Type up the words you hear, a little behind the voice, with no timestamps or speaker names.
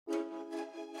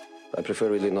I prefer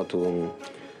really not to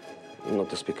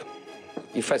speak.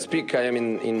 If I speak, I am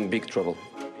in big trouble.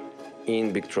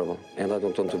 In big trouble, and I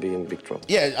don't want to be in big trouble.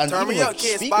 Yeah, and even like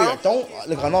speak, don't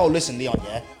like. I know. Listen, Leon.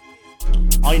 Yeah,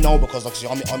 I know because like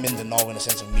I'm in the know in the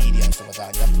sense of media and stuff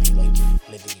like that. And you have to be like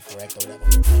politically correct or whatever.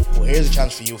 But here's a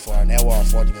chance for you for an hour or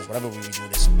 40 minutes, whatever we do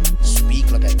this. Speak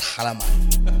like a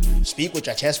talaman. Speak with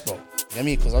your chest, bro. You know what I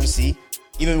mean? Because obviously,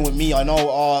 even with me, I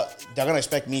know they're gonna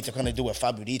expect me to kind of do a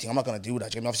Fab thing. I'm not gonna do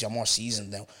that. You know, obviously, I'm more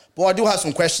seasoned now. But I do have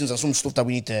some questions and some stuff that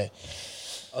we need to.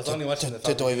 I was only watching the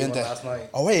dive into last night.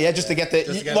 Oh wait, yeah, just to get the.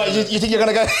 You think you're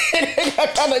gonna get?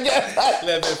 Kind of get that. A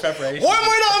little bit of preparation. Why am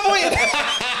I not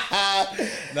avoiding?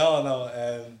 No.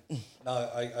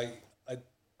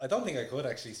 I don't think I could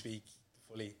actually speak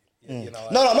fully. You know.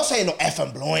 No, I'm not saying no F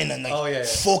and blowing and like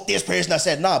fuck this person that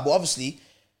said nah, but obviously,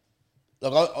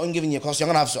 like I'm giving you a cost. I'm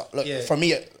gonna have for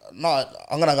me, I'm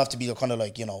gonna have to be kind of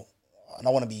like I don't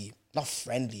want to be not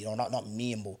friendly, not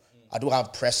mean, but. I do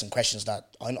have pressing questions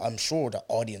that I'm sure the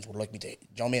audience would like me to, you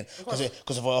know what I mean?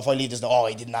 Because if I leave this,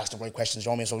 he didn't ask the right questions, you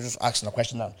know what I mean? So just asking a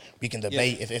question that we can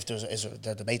debate if there's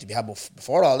a debate to be had. But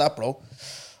before all that, bro,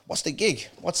 what's the gig?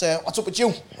 What's up with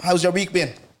you? How's your week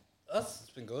been? It's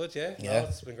been good, yeah. Yeah. No,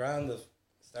 it's been grand. I've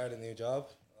started a new job.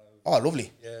 Oh, lovely.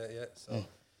 Yeah. So,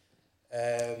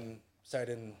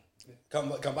 come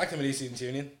back to Militia Students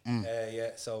Union.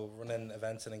 So running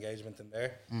events and engagement in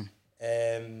there.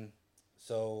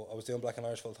 So I was doing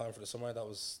Black&Irish full time for the summer. That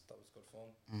was good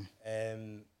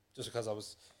fun. Just because I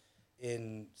was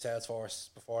in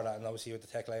Salesforce before that, and obviously with the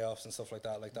tech layoffs and stuff like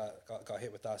that, got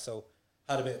hit with that. So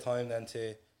had a bit of time then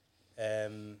to,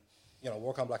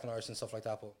 work on Black&Irish and stuff like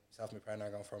that. But myself and my partner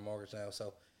are going for a mortgage now.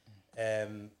 So,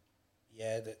 the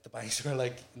banks were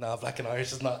like, no,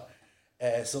 Black&Irish is not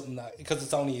something that, because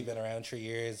it's only been around 3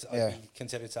 years. I'd be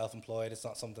considered self-employed. It's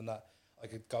not something that I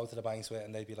could go to the banks with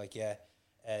and they'd be like,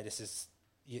 this is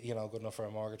good enough for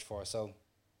a mortgage for. So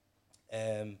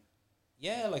I'm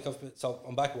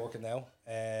back working now,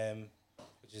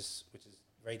 which is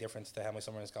very different to how my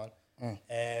summer has gone.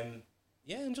 And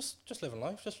just living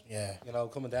life,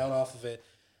 coming down off of it,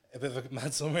 a bit of a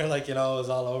mad summer, I was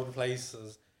all over the place. I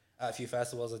was at a few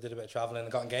festivals, I did a bit of traveling,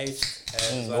 and got engaged.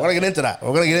 We're gonna get into that.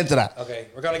 Okay,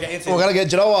 we're gonna get into it. Do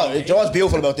you know what? Do you know what's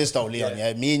beautiful about this though, Leon?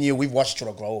 Yeah, me and you, we've watched each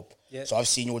other grow up. Yeah. So I've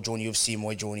seen your journey, you've seen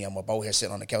my journey, and we're both here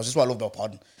sitting on the couch. This is what I love about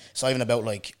podding. It's not even about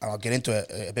and I'll get into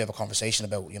a bit of a conversation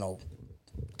about,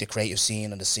 the creative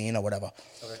scene and the scene or whatever.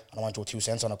 Okay. And I want to do 2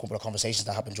 cents on a couple of conversations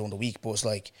that happened during the week. But it's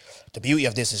like, the beauty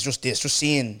of this is just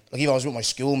seeing, like even I was with my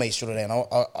schoolmates the other day, and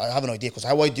I have an idea, because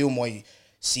how I do my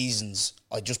seasons,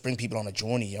 I just bring people on a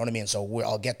journey, you know what I mean? So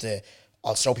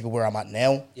I'll show people where I'm at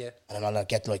now, and then I'll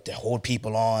get to hold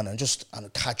people on and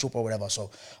catch up or whatever. So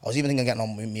I was even thinking of getting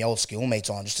on my old schoolmates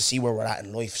on just to see where we're at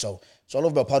in life. So I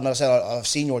love about podding. Like I said, I've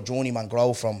seen your journey, man,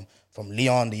 grow from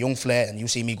Leon, the young flat, and you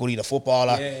see me, Goody, the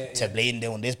footballer, to Bladen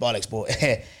doing this bollocks. But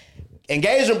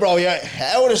engagement, bro, you're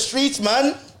out of the streets,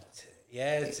 man.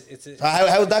 Yeah,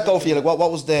 how would that go for you? Like,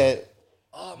 what was the?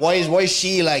 Why is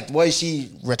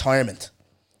she retirement?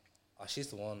 Oh, she's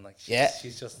the one.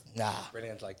 She's just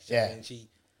brilliant.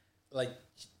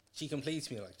 She completes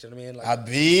me. Do you know what I mean?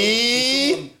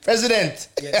 Abi president.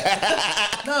 Yeah.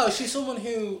 No, she's someone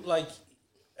who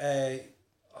I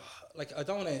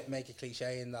don't want to make a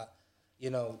cliche in that,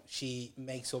 she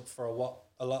makes up for a lot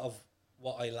of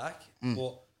what I lack,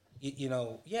 but she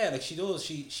does.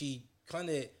 She kind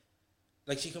of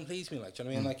she completes me. Do you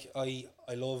know what I mean?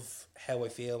 I love how I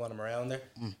feel when I'm around her.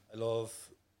 I love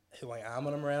who I am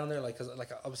when I'm around her.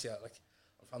 Obviously, I'm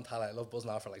from Tala. I love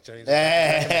buzzing off her.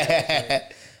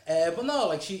 But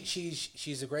no,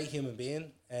 she's a great human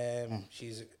being.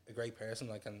 She's a great person.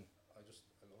 I love her.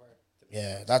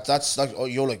 Yeah, that's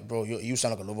you're bro. You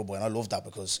sound like a lover boy, and I love that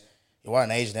because you are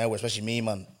an age now, where especially me,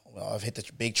 man. I've hit the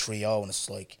big 3-0, and it's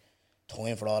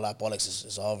time for all that bollocks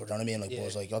is over. You know what I mean?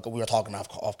 Boys, we were talking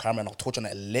off camera, and I'll touch on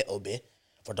it a little bit.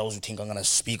 For those who think I'm gonna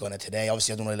speak on it today,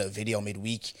 obviously I done a little video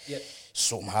midweek. Yep.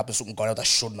 Something happened, something got out that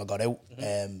shouldn't have got out.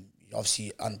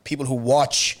 Obviously, and people who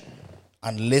watch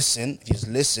and listen, if you just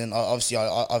listen, obviously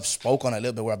I've spoke on it a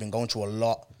little bit where I've been going through a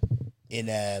lot in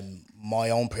my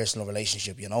own personal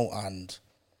relationship, and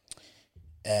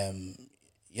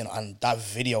that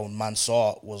video man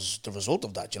saw was the result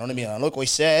of that. You know what I mean? And like I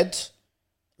said,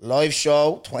 live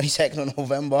show 22nd of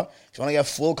November. If you want to get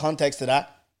full context to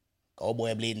that, go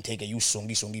boy Bleeding take it, you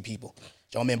sungy people. Do you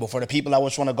know what I mean? But for the people that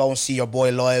just want to go and see your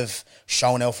boy live,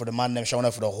 showing out for the man, them showing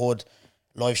out for the hood,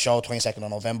 live show 22nd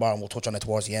of November, and we'll touch on it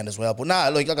towards the end as well. But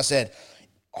like I said,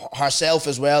 herself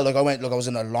as well. I was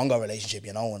in a longer relationship,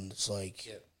 and it's I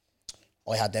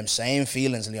had them same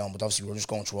feelings, Leon. But obviously we were just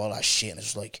going through all that shit, and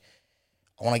it's just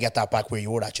I want to get that back where you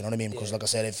were at. You know what I mean? Because like I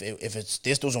said, if it's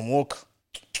this doesn't work,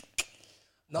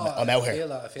 no, I'm out here.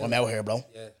 I'm out here, bro.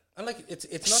 Yeah, and like it's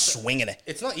not swinging it.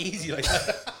 It's not easy like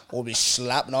that. We'll be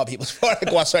slapping all people's forehead.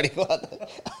 Go on, sorry, go on.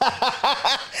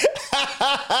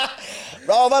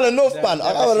 Bro, I've had enough, man.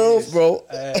 I've had enough, bro.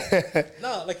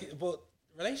 No, like, but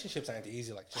relationships aren't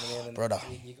easy, like, you know what I mean? And brother,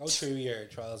 you go through your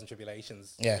trials and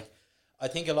tribulations. Yeah. Like, I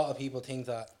think a lot of people think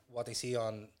that what they see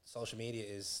on social media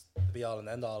is the be all and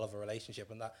end all of a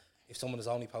relationship, and that if someone is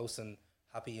only posting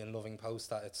happy and loving posts,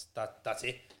 that's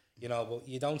it, you know. But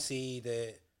you don't see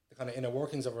the kind of inner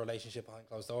workings of a relationship behind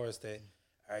closed doors, the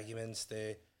arguments,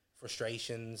 the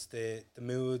frustrations, the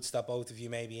moods that both of you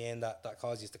may be in that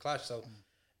cause you to clash. So,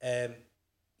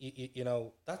 you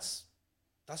know, that's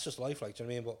just life, like, do you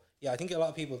know what I mean? But yeah, I think a lot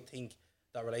of people think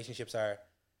that relationships are,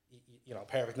 you know,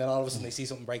 perfect, and then all of a sudden they see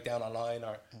something break down online,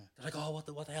 or they're like, oh, what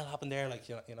the hell happened there? Like,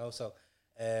 you know. So,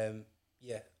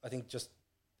 yeah, I think just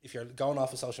if you're going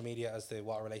off of social media as to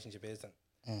what a relationship is,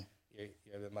 then you're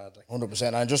a bit mad, like.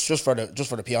 100%. And just for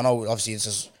the P, I know obviously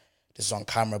this is on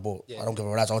camera, but I don't give a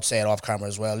rat's. I would say it off camera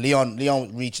as well.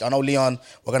 Leon reached. I know Leon.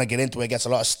 We're gonna get into it. Gets a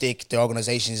lot of stick. The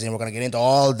organization's in. We're gonna get into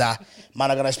all that.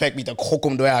 Man, are gonna expect me to cook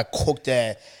him the way I cooked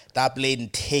that bleeding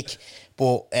thick.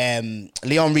 But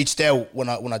Leon reached out when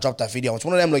I dropped that video. It's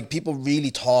one of them, like, people really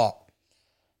thought,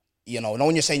 you know,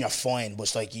 when you're saying you're fine, but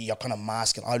it's like you're kind of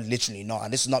masking. I'm literally not.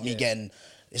 And this is not me getting.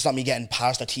 It's not me getting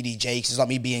past the TD Jakes. It's not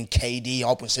me being KD,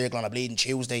 open circle on a bleeding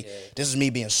Tuesday. Yeah. This is me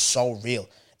being so real.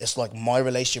 It's like my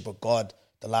relationship with God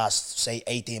the last, say,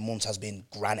 18 months has been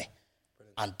granny.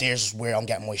 Brilliant. And there's where I'm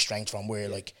getting my strength from, where,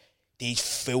 like, these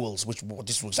fools, which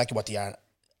this is exactly what they are,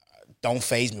 don't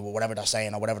faze me with whatever they're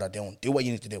saying or whatever they're doing. Do what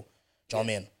you need to do. Do you know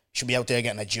what I mean? You should be out there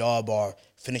getting a job or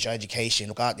finish your education.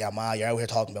 Look at your ma, you're out here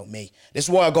talking about me. This is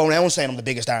why I go around saying I'm the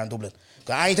biggest star in Dublin.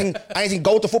 Because anything,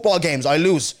 go to football games, I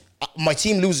lose. My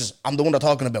team loses, I'm the one they're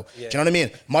talking about. Yeah. Do you know what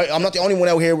I mean? I'm not the only one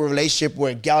out here with a relationship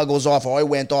where a gal goes off or I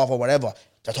went off or whatever.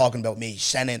 They're talking about me,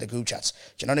 sending the group chats. Do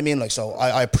you know what I mean? Like, so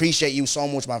I appreciate you so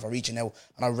much, man, for reaching out.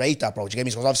 And I rate that, bro. Do you get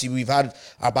me? Because obviously we've had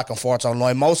our back and forths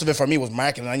online. Most of it for me was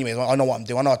marketing anyways. I know what I'm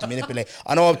doing. I know how to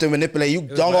manipulate. You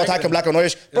don't go attacking Black and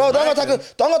Irish. Bro, don't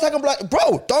go attacking Black.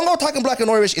 Bro, don't go attacking Black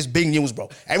and Irish is big news, bro.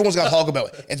 Everyone's got to talk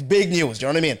about it. It's big news. Do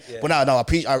you know what I mean? Yeah. But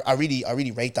I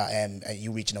really rate that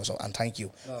you reaching out. So, and thank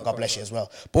you. No, God bless you as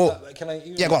well. But can I?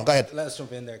 Go on. Go ahead. Let's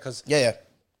jump in there, because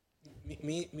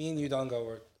me and you,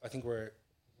 Dongo, I think we're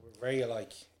very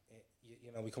alike.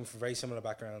 You know, we come from very similar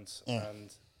backgrounds,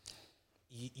 and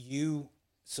you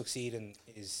succeeding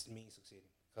is me succeeding,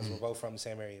 because we're both from the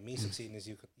same area. Me succeeding is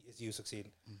you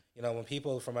succeeding. You know, when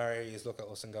people from our areas look at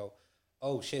us and go,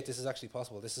 "Oh shit, this is actually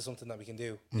possible. This is something that we can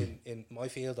do in my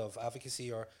field of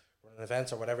advocacy or running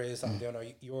events or whatever it is that I'm doing, or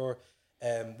your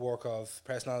work of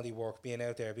personality work, being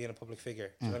out there, being a public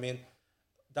figure." Do you know what I mean?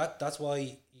 That's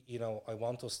why, you know, I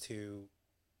want us to,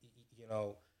 you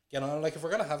know, get on. Like, if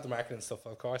we're gonna have the marketing stuff,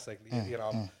 of course, like, you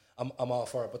know, I'm all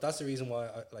for it. But that's the reason why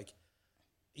I, like,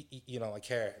 you know, I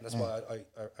care, and that's why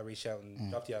I reach out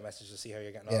and drop you a message to see how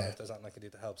you're getting on. If there's anything I can do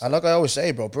to help. So. And like I always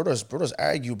say, bro, brothers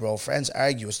argue, bro. Friends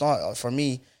argue. It's not for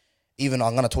me. Even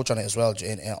I'm gonna touch on it as well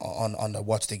on the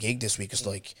What's the Gig this week. It's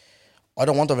like, I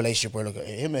don't want a relationship where, look,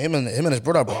 him and his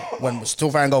brother, bro, when it's too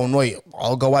far and going, right,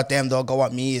 I'll go at them, they'll go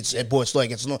at me. But it's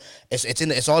like,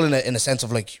 it's all in a sense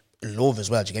of, like, love as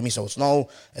well. Do you get me? So it's no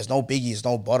biggie, it's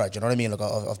no bother. Do you know what I mean? Like,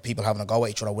 of people having a go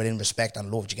at each other within respect and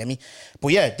love. Do you get me? But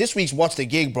yeah, this week's What's the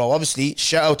Gig, bro? Obviously,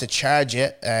 shout out to Charge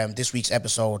It. This week's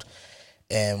episode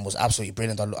was absolutely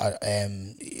brilliant.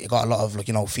 It got a lot of, like,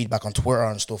 you know, feedback on Twitter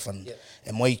and stuff, and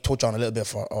it might touch on a little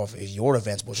bit of your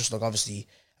events, but just, like, obviously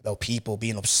about people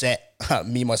being upset.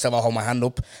 Me, myself, I'll hold my hand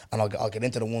up, and I'll get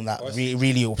into the one that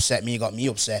really upset me, got me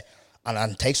upset,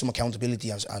 and take some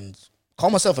accountability and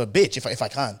call myself a bitch if I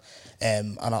can.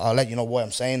 And I'll let you know why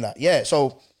I'm saying that. Yeah,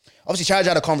 so obviously Charge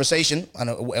had a conversation,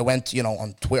 and it went, you know,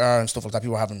 on Twitter and stuff like that.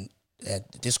 People were having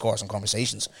discourse and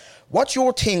conversations. What's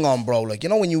your thing on, bro? Like, you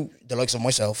know, when the likes of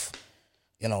myself,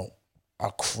 you know,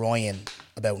 are crying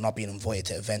about not being invited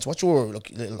to events. What's your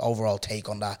little overall take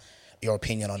on that? Your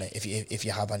opinion on it, if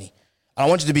you have any. And I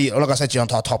want you to be, like I said to you on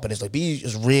top of this, like, be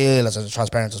as real, as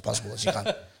transparent as possible as you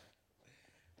can.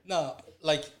 No,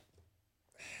 like,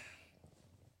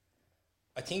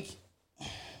 I think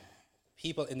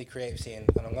people in the creative scene,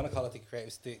 and I'm going to call it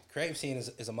the creative scene,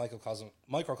 is a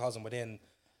microcosm within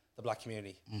the black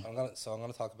community. I'm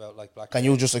gonna talk about like black. Can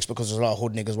you just explain, because there's a lot of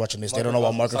hood niggas watching this, they don't know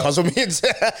what microcosm means. So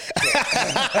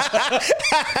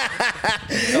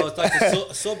it's like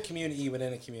a sub community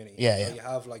within a community. Yeah. So you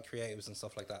have like creatives and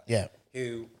stuff like that. Yeah.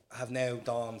 Who have now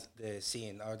donned the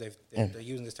scene, or they're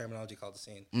using this terminology called the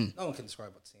scene. No one can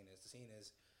describe what the scene is. The scene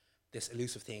is this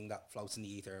elusive thing that floats in the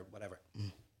ether, or whatever.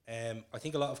 I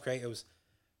think a lot of creatives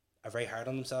are very hard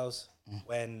on themselves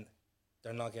when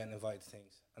they're not getting invited to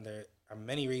things, and there are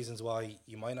many reasons why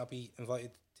you might not be invited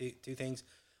to things.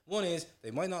 One is they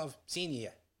might not have seen you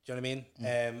yet. Do you know what I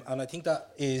mean? And I think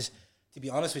that is, to be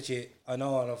honest with you, I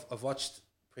know, and I've watched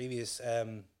previous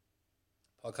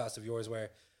podcasts of yours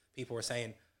where people were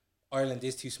saying Ireland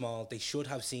is too small, they should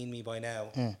have seen me by now.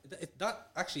 That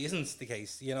actually isn't the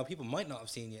case. You know, people might not have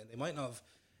seen you. They might not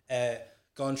have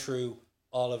gone through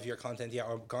all of your content yet,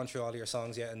 or gone through all of your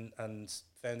songs yet, and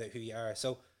found out who you are.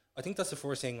 So I think that's the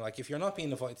first thing. Like, if you're not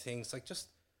being invited to things, like, just,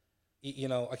 you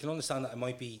know, I can understand that it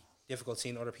might be difficult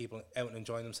seeing other people out and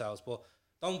enjoying themselves, but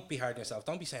don't be hard on yourself.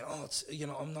 Don't be saying, oh, it's, you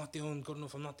know, I'm not doing good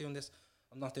enough, I'm not doing this,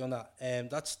 I'm not doing that.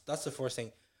 That's the first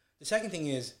thing. The second thing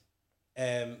is,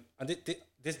 and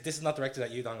this is not directed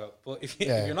at you, Dango, but if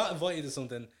you're not invited to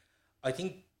something, I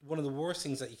think one of the worst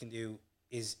things that you can do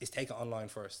is take it online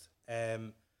first.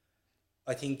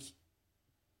 I think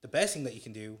the best thing that you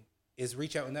can do is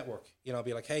reach out and network. You know,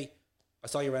 be like, hey, I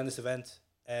saw you around this event.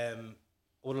 I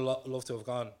would have loved to have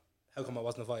gone. How come I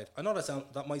wasn't invited? I know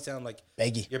that might sound like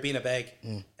beggy. You're being a beg.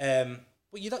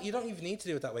 But you don't even need to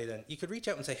do it that way. Then you could reach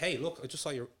out and say, hey, look, I just saw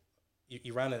you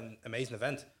ran an amazing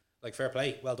event. Like, fair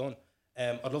play, well done.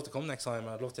 I'd love to come next time.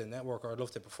 I'd love to network, or I'd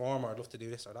love to perform, or I'd love to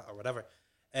do this or that or whatever.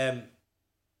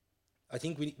 I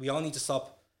think we all need to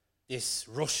stop this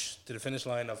rush to the finish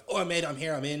line of, oh, I made it, I'm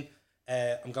here, I'm in.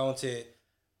 I'm going to,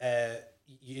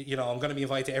 you know, I'm going to be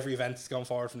invited to every event going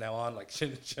forward from now on. Like, you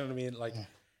know what I mean? Like,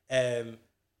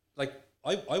 like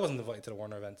I wasn't invited to the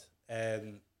Warner event.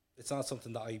 It's not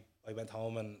something that I went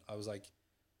home and I was like,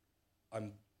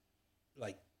 I'm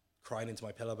like crying into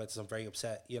my pillow about this. I'm very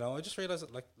upset. You know, I just realized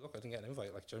that, like, look, I didn't get an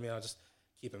invite. Like, do you know what I mean? I'll just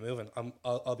keep it moving.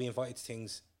 I'll be invited to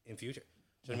things in future.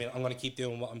 Do you know what I mean? I'm going to keep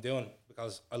doing what I'm doing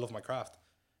because I love my craft.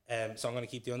 So I'm going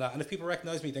to keep doing that. And if people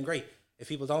recognize me, then great. If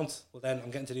people don't, well, then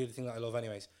I'm getting to do the thing that I love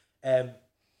anyways. But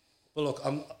look,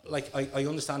 I'm like, I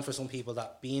understand for some people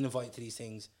that being invited to these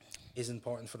things is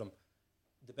important for them.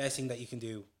 The best thing that you can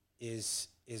do is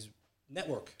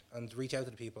network and reach out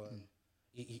to the people and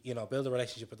you know, build a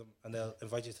relationship with them, and they'll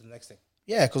invite you to the next thing.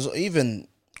 Yeah, because even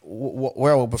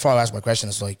before I ask my question,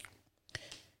 it's like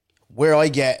where I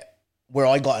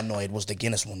got annoyed was the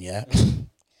Guinness one. Yeah.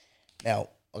 Now,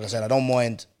 like I said, I don't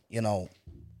mind, you know,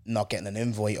 not getting an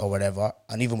invite or whatever.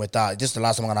 And even with that, this is the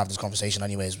last time I'm going to have this conversation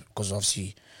anyways, because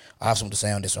obviously I have something to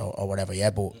say on this or whatever,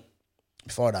 yeah. But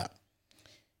before that,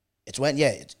 it's when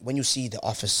you see the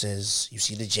offices, you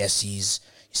see the Jessies,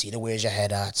 you see the where's your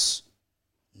head at,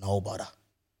 no bother.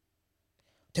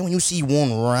 Then when you see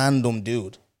one random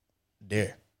dude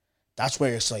there, that's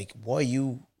where it's like, why are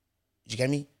you, did you get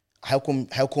me? How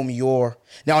come you're...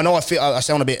 Now, I know I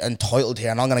sound a bit entitled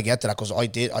here, and I'm going to get to that because I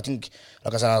think,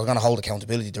 like I said, I was going to hold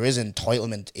accountability. There is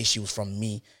entitlement issues from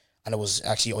me, and it was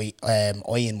actually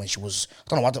Oyen when she was...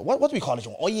 I don't know, what do we call it?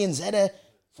 Oyen, Zeta,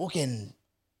 fucking...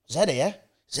 Zeta, yeah?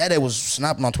 Zeta was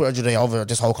snapping on Twitter today over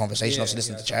this whole conversation. I was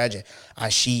listening to Charge It,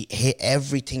 and she hit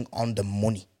everything on the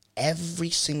money. Every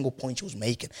single point she was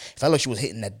making. It felt like she was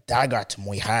hitting a dagger to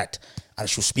my heart, and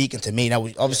she was speaking to me. Now,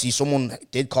 obviously, someone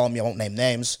did call me, I won't name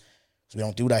names, we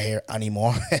don't do that here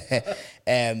anymore.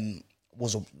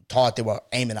 Thought they were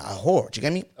aiming at her. Do you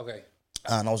get me? Okay.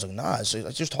 And I was like, nah, it's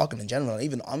just talking in general.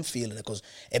 Even I'm feeling it because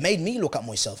it made me look at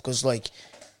myself. Because, like,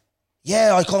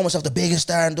 yeah, I call myself the biggest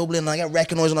star in Dublin, and I get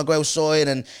recognised when I go outside,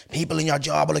 and people in your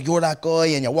job are like, you're that guy,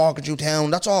 and you're walking through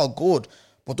town. That's all good.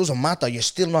 But it doesn't matter. You're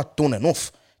still not doing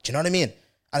enough. Do you know what I mean?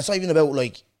 And it's not even about,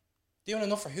 like... Doing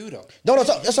enough for who, though? No,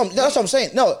 that's what I'm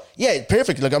saying. No, yeah,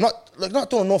 perfect. Like, I'm not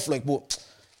doing enough, like, but...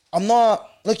 I'm not,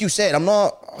 like you said, I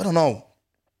don't know.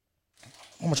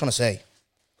 What am I trying to say?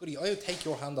 Goody, I would take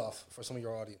your hand off for some of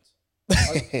your audience.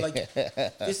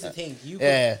 This is the thing. You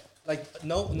could, like,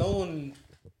 no one,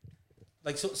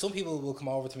 like, some people will come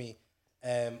over to me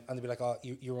and they'll be like, oh,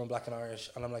 you run Black and Irish.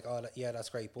 And I'm like, oh, yeah, that's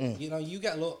great. But, you know, you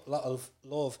get a lot of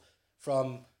love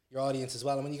from your audience as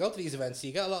well. And when you go to these events,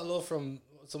 you get a lot of love from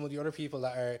some of the other people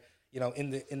that are, you know, in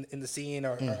the scene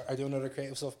or are doing other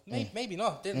creative stuff. Maybe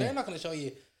not. They're not going to show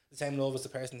you the same love as the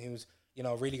person who's, you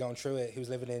know, really going through it, who's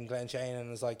living in Glenshane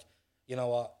and is like, you know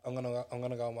what, I'm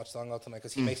gonna go and watch Dongo tonight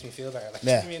because he makes me feel better. Like,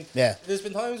 I mean, there's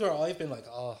been times where I've been like,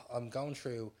 oh, I'm going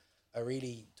through a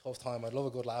really tough time. I'd love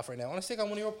a good laugh right now. I want to stick on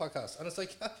one of your podcasts, and it's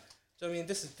like, do So I mean,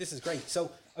 this is great.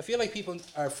 So I feel like people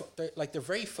are they're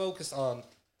very focused on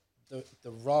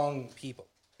the wrong people.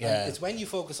 Yeah. And it's when you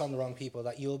focus on the wrong people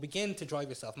that you'll begin to drive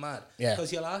yourself mad. Yeah.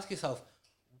 Because you'll ask yourself,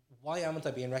 why haven't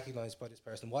I being recognized by this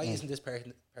person? Why isn't this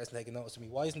person taking notice of me?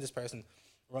 Why isn't this person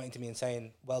writing to me and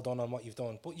saying, well done on what you've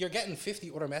done? But you're getting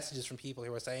 50 other messages from people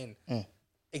who are saying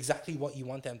exactly what you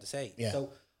want them to say. Yeah. So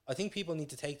I think people need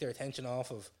to take their attention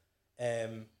off of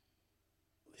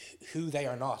who they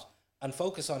are not and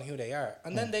focus on who they are.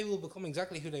 And then they will become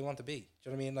exactly who they want to be. Do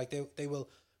you know what I mean? Like they will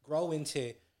grow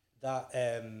into that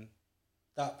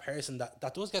that person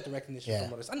that does get the recognition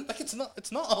from others. And like it's not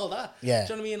all that. Yeah.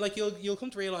 Do you know what I mean? Like you'll come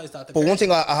to realise that. But one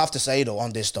thing I have to say though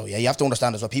on this though, you have to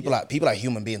understand as well. People are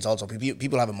human beings also.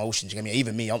 People have emotions. You get me?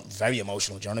 Even me, I'm very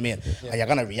emotional. Do you know what I mean? And you're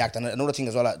gonna react. And another thing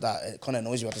as well that kind of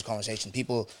annoys me about this conversation.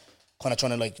 People kind of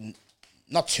trying to like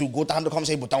not too good to have the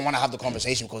conversation, but don't want to have the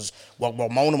conversation because we're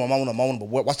moaning. But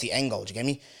what's the end goal? Do you get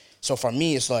me? So for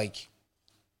me, it's like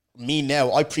me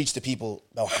now. I preach to people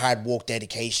about hard work,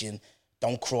 dedication.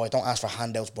 Don't cry, don't ask for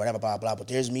handouts, whatever, blah, blah. But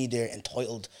there's me there,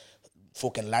 entitled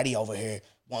fucking laddie over here,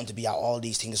 wanting to be at all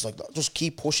these things. Like, just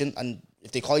keep pushing, and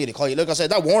if they call you, they call you. Like I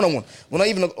said, that Warner one, when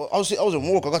I was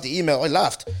in work, I got the email, I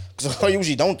laughed. Because I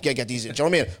usually don't get these, do you know what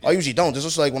I mean? I usually don't. It's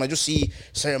just like, when I just see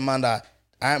certain man that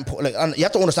aren't, like, and you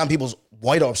have to understand people's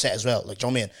why they're upset as well. Like, do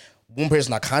you know what I mean? One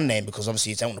person I can name, because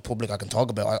obviously it's out in the public, I can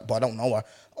talk about, but I don't know her,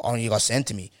 only got sent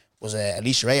to me, was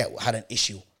Alicia Ray had an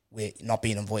issue with not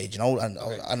being invited, you know,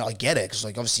 and I get it, because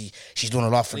like obviously she's doing a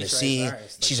lot for the scene.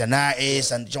 She's an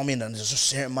artist, and do you know what I mean? And there's just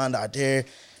certain man that are there.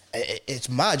 It's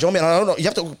mad, do you know what I mean? I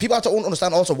don't know. People have to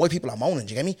understand also why people are moaning.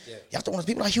 Do you get me? Yeah. You have to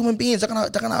understand people are human beings. They're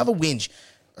gonna have a whinge.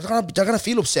 They're gonna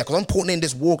feel upset because I'm putting in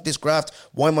this work, this graft.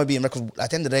 Why am I being? Because at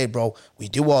the end of the day, bro, we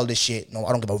do all this shit. No,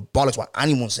 I don't give a bollocks what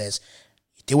anyone says.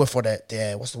 You do it for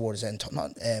the what's the word? Is it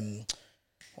not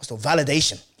what's the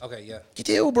validation? Okay, yeah. You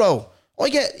do, bro. I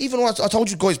get, even what I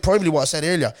told you guys privately what I said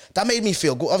earlier, that made me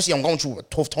feel good. Obviously, I'm going through a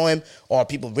tough time or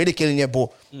people ridiculing you,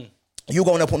 but you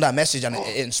going up putting that message and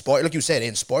it inspired, like you said, it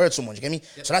inspired someone, you get me?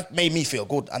 Yep. So that made me feel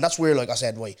good. And that's where, like I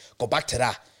said, right, go back to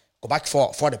that. Go back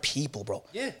for the people, bro.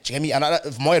 Yeah. Do you get me? And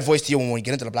my advice to you when we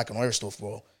get into the Black and Irish stuff,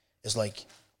 bro, is like,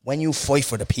 when you fight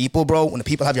for the people, bro, when the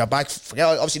people have your back, forget,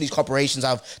 obviously these corporations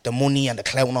have the money and the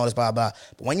clout and all this, blah, blah.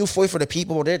 But when you fight for the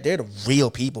people, bro, they're the real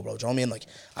people, bro. Do you know what I mean? Like,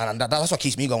 and that's what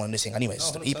keeps me going in this thing anyways,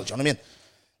 it's the people, do you know what I mean?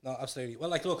 No, absolutely.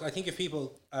 Well, like, look, I think if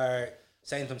people are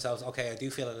saying to themselves, okay, I do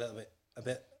feel a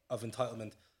bit of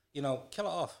entitlement, you know, kill it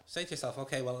off. Say to yourself,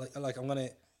 okay, well, like I'm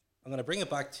gonna bring it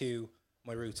back to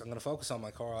my roots. I'm gonna focus on my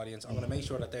core audience. I'm gonna make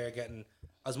sure that they're getting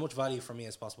as much value from me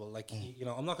as possible. Like, you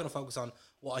know, I'm not going to focus on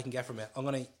what I can get from it. I'm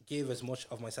going to give as much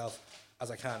of myself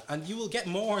as I can. And you will get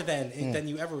more than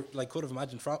you ever, like, could have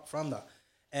imagined from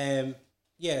that.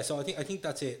 Yeah, so I think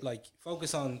that's it. Like,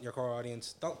 focus on your core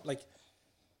audience. Don't, like,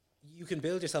 you can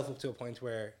build yourself up to a point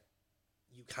where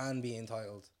you can be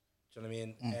entitled. Do you know what I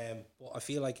mean? But I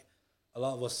feel like a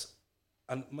lot of us,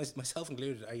 and myself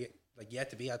included, are yet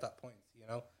to be at that point, you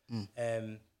know?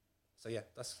 So yeah,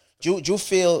 that's. Do you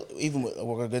feel, even we're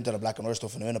going to get into the Black and Irish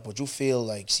stuff in a minute, but do you feel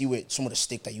like, see with some of the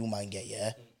stick that you might get,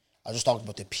 yeah? I just talked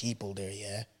about the people there,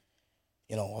 yeah?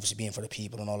 You know, obviously being for the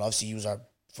people and all, obviously you are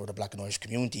for the Black and Irish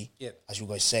community, as you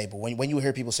guys say, but when you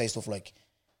hear people say stuff like,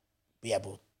 yeah,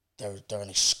 but they're an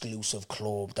exclusive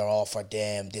club, they're all for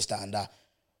them, this, that, and that,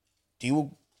 do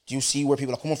you see where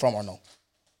people are coming from or no?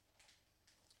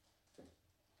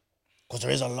 Because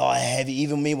there is a lot of heavy,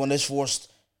 even me when this first,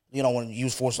 you know, when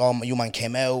Youth Force, You Man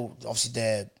came out, obviously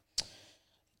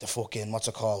the fucking, what's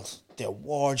it called? The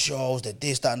award shows, the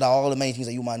this, that, and that, all the main things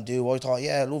that You Man do. I thought,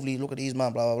 yeah, lovely, look at these,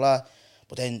 man, blah, blah, blah.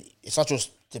 But then it's not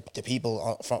just the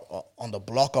people on the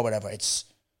block or whatever, it's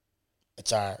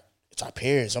our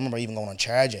peers. I remember even going on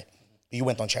Charger. You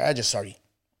went on Charger, sorry.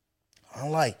 I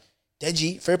don't lie.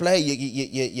 Deji, fair play,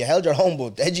 you held your own,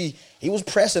 but Deji, he was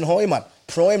pressing high, man.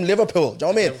 Prime Liverpool, do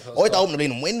you know what I mean? I had to open the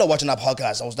bleeding window watching that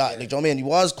podcast. I was that, like, do you know what I mean? He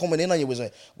was coming in on you with a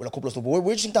couple of stuff. But where do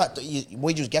you think that,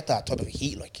 why do you get that type of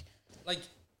heat, like?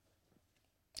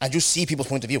 And you see people's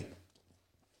point of view.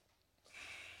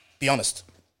 Be honest.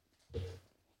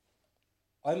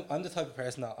 I'm the type of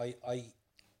person that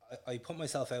I put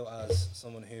myself out as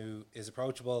someone who is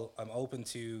approachable. I'm open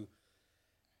to,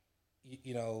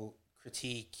 you know,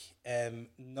 critique.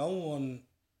 No one,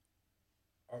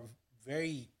 or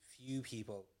very few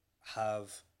people,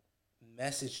 have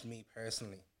messaged me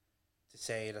personally to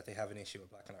say that they have an issue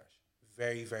with Black and Irish.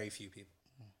 Very, very few people.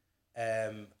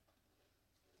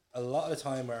 A lot of the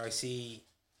time where I see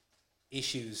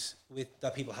issues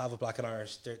that people have with Black and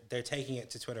Irish, they're taking it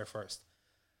to Twitter first.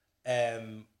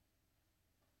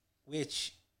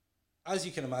 Which, as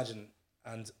you can imagine,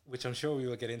 and which I'm sure we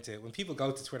will get into. When people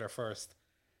go to Twitter first,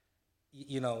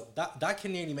 you know, that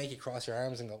can nearly make you cross your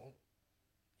arms and go,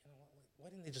 you know, why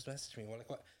didn't they just message me? Well,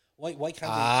 like, why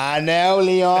can't they? Now,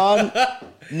 Leon.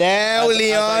 Now,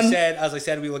 Leon. As I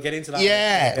said, we will get into that.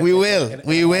 Yeah, we will.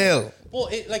 We will. But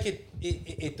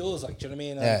it does, like, do you know what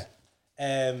I mean?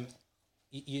 And,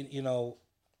 you know,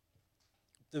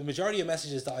 the majority of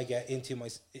messages that I get into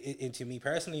me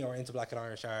personally or into Black and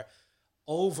Irish are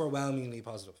overwhelmingly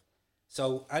positive.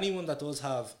 So anyone that does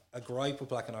have a gripe with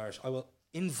Black and Irish, I will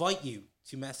invite you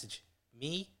to message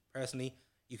me personally.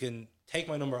 You can take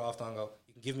my number off Dongo.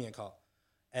 You can give me a call.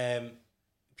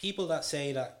 People that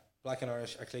say that Black and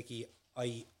Irish are cliquey,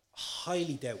 I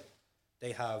highly doubt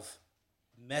they have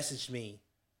messaged me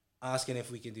asking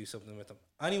if we can do something with them.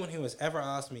 Anyone who has ever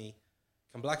asked me,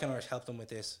 can Black and Irish help them with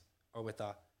this or with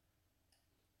that,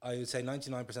 I would say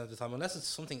 99% of the time, unless it's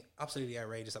something absolutely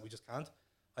outrageous that we just can't,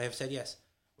 I have said yes.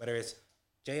 Whether it's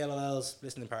JLL's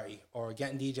listening party or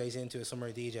getting DJs into a summer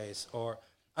of DJs,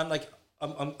 and like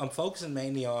I'm focusing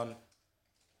mainly on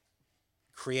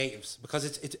creatives, because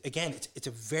it's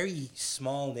a very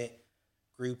small knit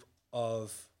group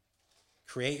of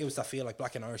creatives that feel like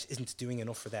Black and Irish isn't doing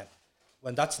enough for them,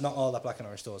 when that's not all that Black and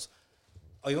Irish does.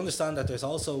 I understand that there's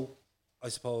also, I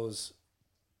suppose,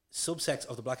 subsects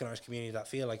of the Black and Irish community that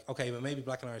feel like, okay, but maybe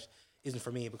Black and Irish isn't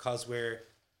for me because we're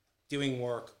doing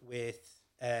work with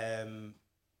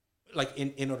like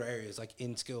in other areas, like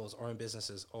in schools or in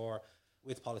businesses or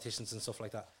with politicians and stuff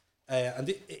like that. And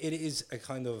it is a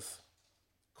kind of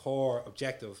core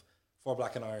objective for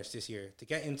Black and Irish this year to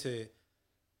get into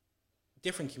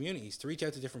different communities, to reach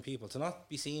out to different people, to not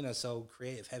be seen as so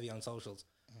creative heavy on socials.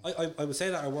 I would say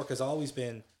that our work has always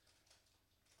been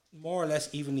more or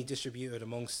less evenly distributed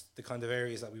amongst the kind of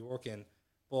areas that we work in,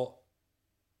 but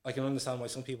I can understand why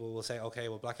some people will say, okay,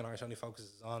 well, Black and Irish only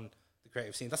focuses on the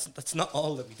creative scene. That's not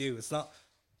all that we do. That's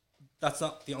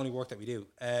not the only work that we do.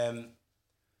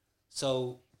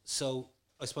 So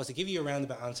I suppose to give you a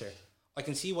roundabout answer, I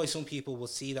can see why some people will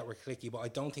see that we're cliquey, but I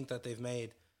don't think that they've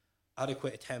made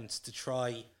adequate attempts to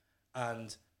try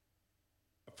and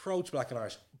approach Black and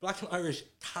Irish. Black and Irish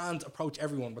can't approach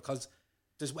everyone because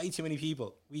there's way too many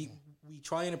people. We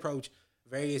try and approach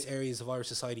various areas of Irish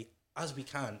society as we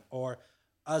can, or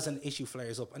as an issue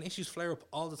flares up. And issues flare up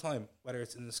all the time, whether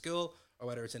it's in the school, or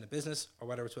whether it's in a business, or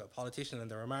whether it's with a politician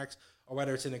and their remarks, or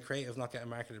whether it's in a creative not getting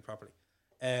marketed properly.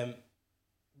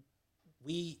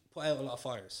 We put out a lot of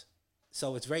fires.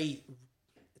 So it's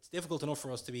difficult enough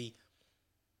for us to be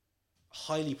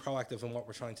highly proactive in what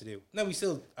we're trying to do. Now, we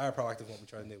still are proactive in what we're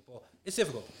trying to do, but it's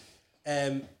difficult.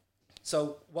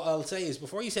 So what I'll say is,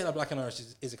 before you say that Black and Irish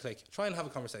is a clique, try and have a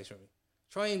conversation with me.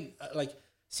 Try and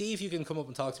see if you can come up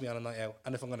and talk to me on a night out,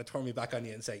 and if I'm going to turn me back on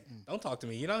you and say, don't talk to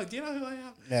me, do you know who I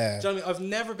am? Yeah. Do you know what I mean? I've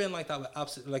never been like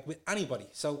that with anybody.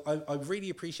 So I really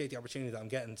appreciate the opportunity that I'm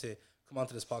getting to come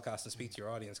onto this podcast and speak to your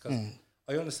audience, because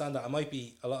I understand that I might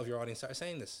be a lot of your audience that are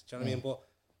saying this. Do you know what I mean? But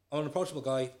I'm an approachable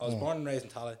guy. I was born and raised in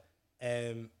Tallaght.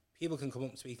 People can come up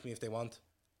and speak to me if they want,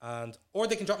 or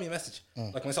they can drop me a message.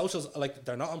 Like my socials, like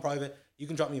they're not on private. You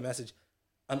can drop me a message,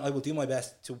 and I will do my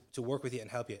best to work with you and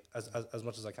help you as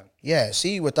much as I can. Yeah,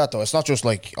 see, with that though, it's not just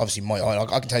like, obviously I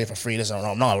can tell you for free, listen,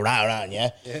 I'm not a rat-a-rat,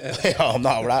 yeah? I'm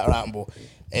not a rat-a-rat, but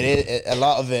it is a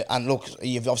lot of it. And look,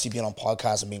 you've obviously been on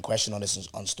podcasts and been questioned on this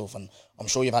and stuff, and I'm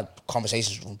sure you've had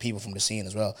conversations with people from the scene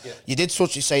as well. Yeah. You did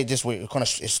say this, it kind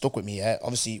of it stuck with me, yeah?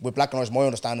 Obviously, with Black and Irish, my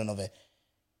understanding of it,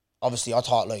 obviously I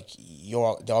thought like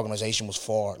the organisation was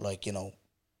for, like, you know,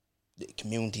 the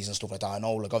communities and stuff like that. I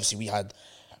know, like, obviously we had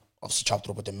chopped it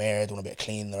up with the mayor, doing a bit of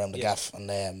cleaning around the gaff,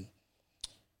 and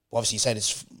obviously you said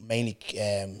it's mainly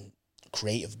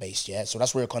creative based, yeah. So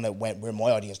that's where it kind of went, where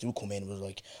my audience do come in. Was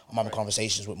like, I'm having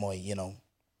conversations with my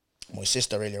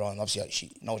sister earlier on. Obviously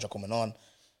she knows you're coming on,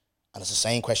 and it's the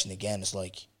same question again. It's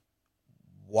like,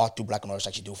 what do Black and Irish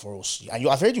actually do for us? And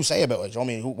I've heard you say about it. Do you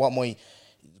know what I mean?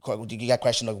 You get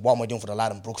questioned like, what am I doing for the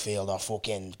lad in Brookfield or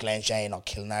fucking Glenshane or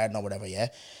Kilnarden or whatever, yeah?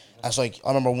 And it's like, I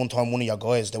remember one time one of your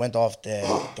guys, they went off, they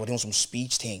were doing some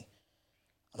speech thing.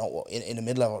 And in the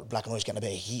middle of Black and Irish getting a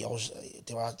bit of heat,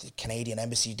 they were at the Canadian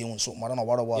embassy doing something, I don't know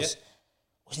what it was. Yeah.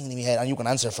 I was thinking in my head, and you can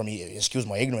answer for me, excuse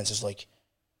my ignorance, it's like,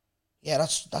 yeah,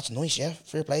 that's nice, yeah,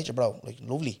 fair play to you, bro, like,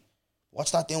 lovely.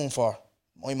 What's that doing for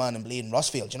my man in bleeding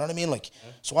Rossfield, do you know what I mean? Like,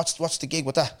 so what's the gig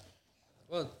with that?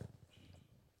 Well,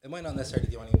 it might not necessarily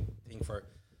be the only thing for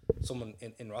someone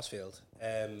in Rossfield.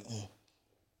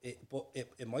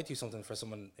 It might do something for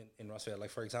someone in Rossfield. Like,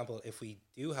 for example, if we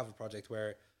do have a project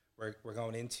where we're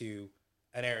going into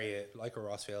an area like a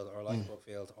Rossfield or like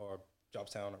Brookfield or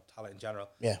Jobstown or Tallaght in general,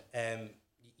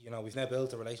 you know, we've now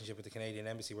built a relationship with the Canadian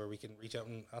Embassy where we can reach out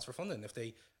and ask for funding if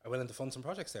they are willing to fund some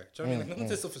projects there. Do you know what I mean? Like, none of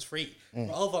this stuff is free.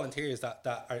 We're all volunteers that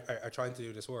are trying to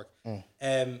do this work.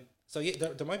 So yeah,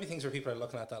 there might be things where people are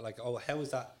looking at that like, oh, how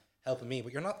is that helping me?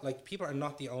 But you're not, like, people are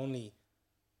not the only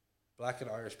Black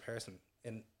and Irish person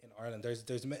in Ireland.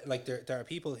 There's like there are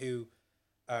people who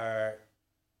are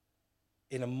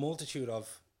in a multitude of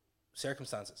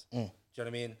circumstances. Do you know what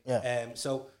I mean? Yeah.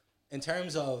 So in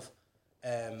terms of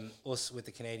us with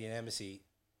the Canadian Embassy,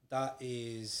 that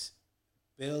is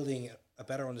building a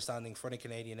better understanding for the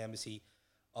Canadian Embassy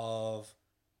of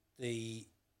the,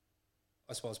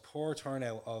 I suppose, poor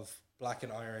turnout of Black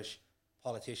and Irish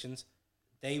politicians.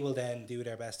 They will then do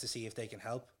their best to see if they can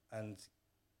help and,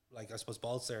 like, I suppose,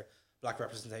 bolster Black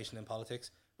representation in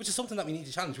politics, which is something that we need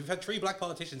to challenge. We've had 3 Black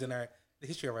politicians in the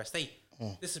history of our state.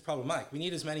 This is problematic. We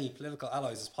need as many political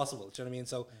allies as possible. Do you know what I mean?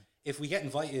 So if we get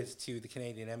invited to the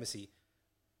Canadian Embassy,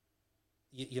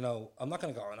 you know, I'm not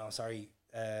going to go, oh, no, sorry,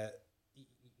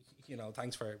 you know,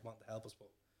 thanks for wanting to help us, but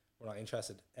we're not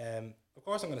interested. Of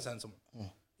course I'm going to send someone.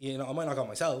 You know, I might not go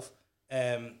myself,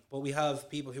 but we have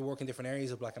people who work in different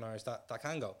areas of Black and Irish that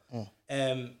can go.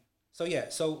 So yeah,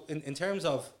 so in terms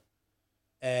of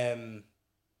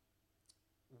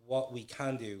what we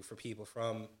can do for people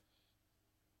from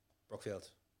Brookfield,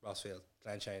 Rossfield,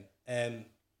 Glenshane,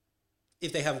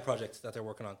 if they have a project that they're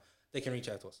working on, they can reach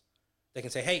out to us. They can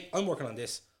say, hey, I'm working on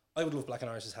this. I would love Black and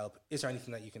Irish's help. Is there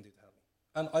anything that you can do to help me?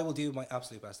 And I will do my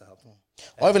absolute best to help them.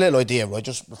 I have a little idea, right?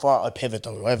 Just before I pivot,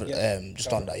 though, right?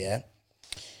 Just on that,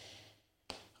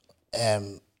 yeah.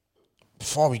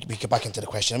 Before we get back into the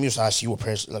question, let me just ask you a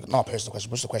not a personal question.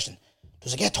 What's the question?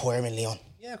 Does it get tiring, Leon?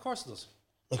 Yeah, of course it does.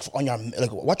 Like on your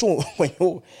what you when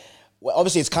you. Well,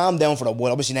 obviously, it's calmed down for the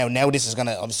world. Obviously, now this is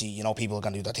gonna, obviously, you know, people are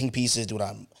gonna do the think pieces, do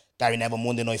that Gary Neville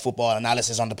Monday Night Football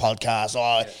analysis on the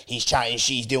podcast. He's chatting,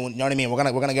 she's doing. You know what I mean? We're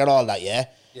gonna get all that, yeah.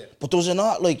 Yeah. But does it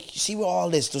not, like, see with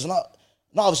all this? Does it not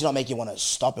obviously not make you want to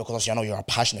stop it, because obviously I know you're a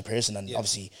passionate person, and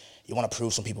obviously you want to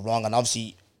prove some people wrong, and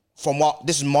obviously from what,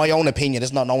 this is my own opinion.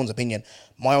 This is not no one's opinion.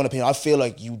 My own opinion. I feel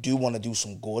like you do want to do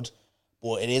some good,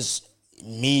 but it is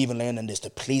me even learning this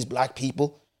to please Black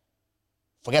people.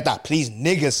 Forget that, please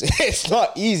niggas. It's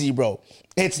not easy, bro.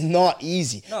 It's not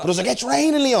easy. No, but does it get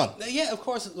draining, Leon? Yeah, of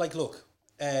course. Like, look,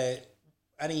 the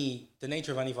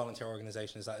nature of any volunteer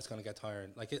organisation is that it's going to get tiring.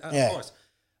 Like, of course,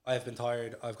 I have been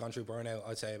tired. I've gone through burnout,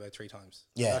 I'd say, about 3 times.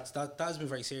 Yeah. That has been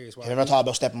very serious. Have you ever thought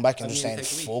about stepping back and just saying,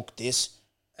 fuck this?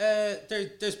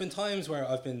 There's been times where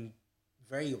I've been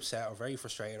very upset or very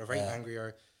frustrated or very angry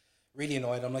or really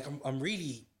annoyed. I'm like, I'm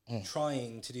really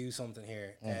trying to do something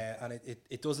here, and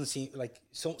it doesn't seem like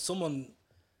someone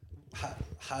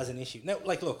has an issue. Now,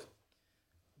 like, look,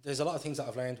 there's a lot of things that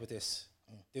I've learned with this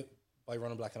by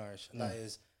running Black and Irish, and that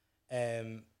is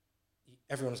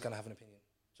everyone's going to have an opinion.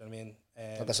 Do you know what I mean?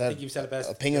 Like I said, think you've said it best.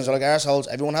 Opinions are like arseholes.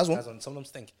 Everyone has one. Some of them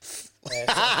stink.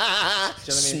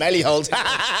 Smelly holes. Do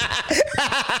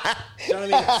you know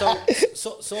what I mean?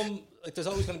 So some, like, there's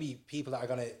always going to be people that are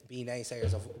going to be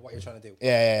naysayers of what you're trying to do.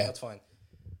 Yeah. That's fine.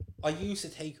 I used to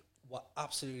take what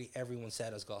absolutely everyone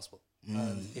said as gospel.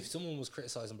 And if someone was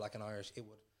criticising Black and Irish, it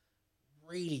would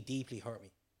really deeply hurt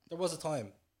me. There was a time, do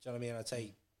you know what I mean? I'd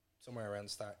say somewhere around the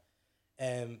start.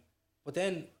 But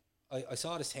then I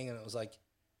saw this thing, and it was like,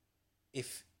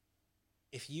 if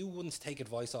you wouldn't take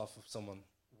advice off of someone,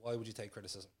 why would you take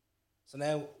criticism? So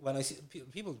now when I see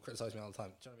people criticise me all the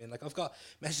time, do you know what I mean? Like, I've got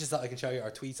messages that I can show you, or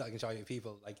tweets that I can show you,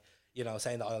 people, like, you know,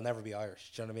 saying that I'll never be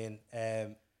Irish. Do you know what I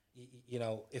mean? You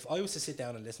know, if I was to sit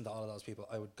down and listen to all of those people,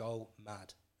 I would go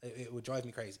mad. It would drive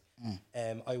me crazy.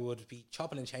 I would be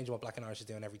chopping and changing what Black and Irish is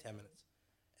doing every 10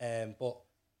 minutes. But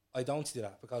I don't do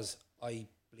that because I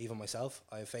believe in myself.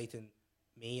 I have faith in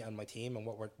me and my team and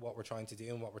what we're trying to do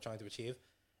and what we're trying to achieve.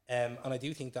 And I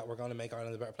do think that we're going to make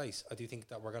Ireland a better place. I do think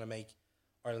that we're going to make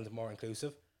Ireland more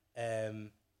inclusive.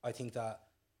 I think that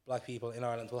Black people in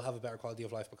Ireland will have a better quality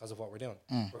of life because of what we're doing.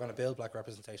 We're going to build Black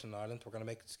representation in Ireland. We're going to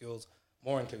make schools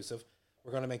more inclusive.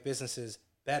 We're going to make businesses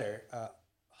better at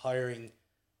hiring,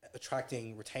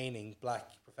 attracting, retaining Black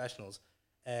professionals.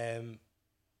 And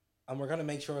we're going to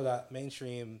make sure that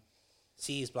mainstream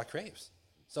sees Black creatives.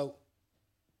 So,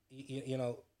 you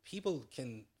know, people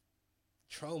can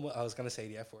throw, I was going to say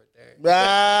the F word there.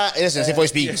 Listen, if I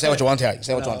speak, you say what you want here. You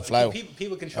say what you want, flow.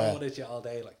 People can throw it at you all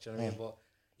day, like, do you know what I mean? But,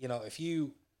 you know, if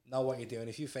you know what you're doing,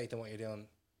 if you have faith in what you're doing,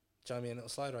 do you know what I mean? It'll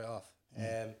slide right off.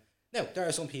 Now, there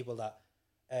are some people that,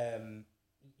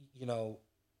 you know,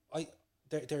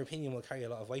 their opinion will carry a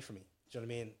lot of weight for me. Do you know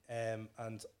what I mean?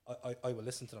 And I will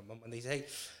listen to them. When they say,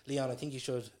 Leon, I think you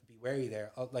should be wary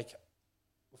there. Of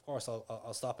course,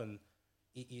 I'll stop and,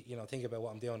 you know, think about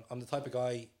what I'm doing. I'm the type of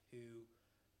guy who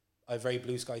I have very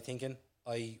blue sky thinking.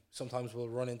 I sometimes will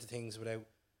run into things without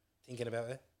thinking about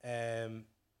it.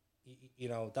 You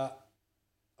know, that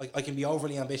I can be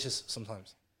overly ambitious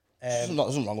sometimes. There's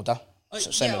nothing wrong with that.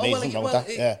 Same with me. Nothing wrong with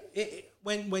that.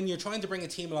 When you're trying to bring a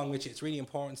team along with you, it's really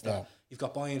important that you've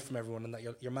got buy-in from everyone and that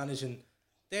you're managing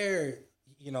their,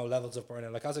 you know, levels of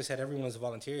burnout. Like, as I said, everyone is a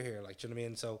volunteer here. Like, do you know what I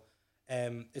mean? So,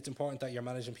 it's important that you're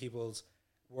managing people's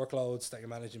workloads, that you're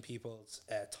managing people's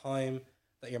time,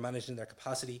 that you're managing their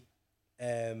capacity.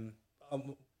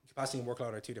 Capacity and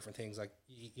workload are two different things. Like,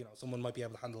 you know, someone might be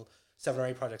able to handle 7 or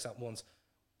 8 projects at once.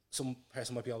 Some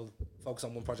person might be able to focus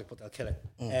on one project, but they'll kill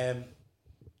it.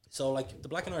 So, like, the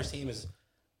Black and Irish team is,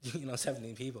 you know,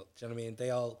 17 people. Do you know what I mean? They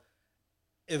all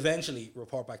eventually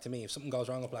report back to me. If something goes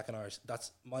wrong with Black and Irish,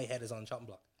 that's my head is on chopping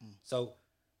block. So,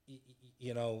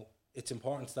 you know, it's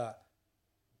important that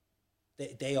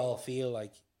they all feel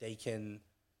like they can,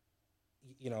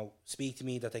 you know, speak to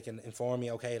me, that they can inform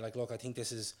me. Okay, like, look, I think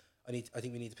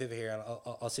we need to pivot here, and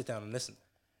I'll sit down and listen.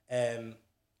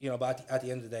 You know, but at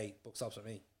the end of the day, buck stops with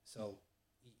me. So,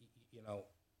 you know,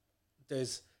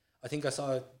 I think I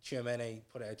saw Chiomene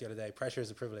put it out the other day. Pressure is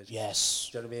a privilege. Yes.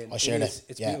 Do you know what I mean? I share that.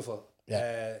 It's beautiful.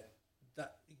 Yeah.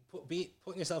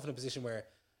 Putting yourself in a position where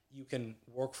you can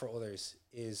work for others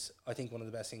is, I think, one of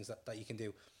the best things that you can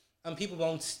do. And people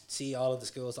won't see all of the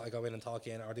schools that I go in and talk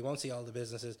in, or they won't see all the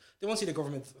businesses. They won't see the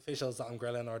government officials that I'm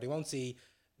grilling, or they won't see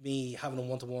me having a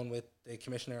one-to-one with the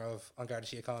commissioner of An Garda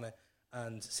Síochána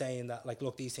and saying that, like,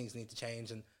 look, these things need to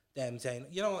change, and them saying,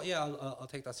 you know what, yeah, I'll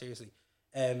take that seriously.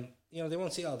 You know, they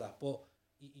won't see all that, but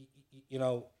you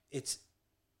know, it's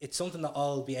something that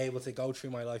I'll be able to go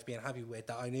through my life being happy with,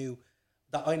 that I know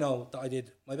that I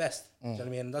did my best. Do you know what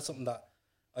I mean? And that's something that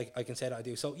I can say that I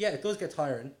do. So yeah, it does get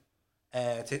tiring,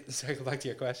 to circle back to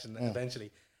your question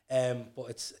eventually, but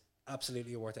it's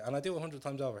absolutely worth it, and I do it 100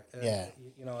 times over.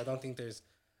 You know, I don't think there's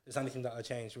anything that I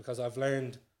change, because I've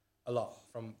learned a lot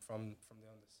from doing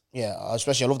this. Yeah,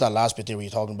 especially I love that last bit there where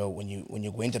you're talking about when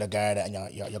you go into the Garda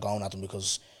and you're going at them,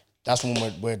 because that's one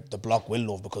where the block will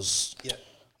love, because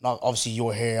not obviously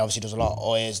you're here, obviously there's a lot of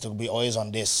eyes, there'll be eyes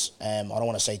on this. I don't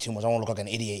want to say too much, I don't want to look like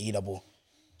an idiot either, but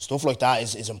stuff like that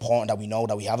is important, that we know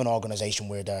that we have an organisation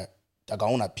where they're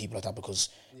going at people like that, because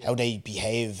how they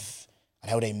behave and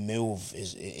how they move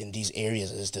is in these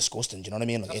areas is disgusting. Do you know what I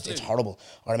mean? Like, it's horrible.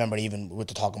 I remember even with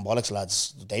the Talking Bollocks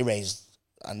lads, they raised,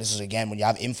 and this is again when you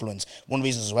have influence. One of the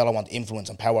reasons as well I want influence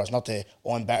and power is not to,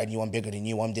 oh, I'm better than you, I'm bigger than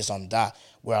you, I'm this, I'm that.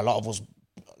 Where a lot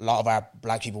of our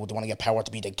black people would want to get power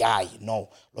to be the guy.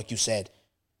 No, like you said,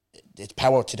 it's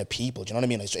power to the people. Do you know what I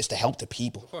mean? It's to help the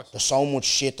people. There's so much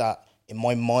shit that in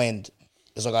my mind,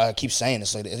 it's like I keep saying,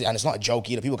 it's like, and it's not a joke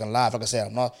either. People can laugh. Like I said,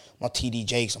 I'm not TD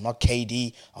Jakes, I'm not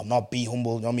KD, I'm not Be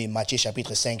Humble. You know what I mean? Mathieu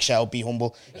Chapitre 5, shout out Be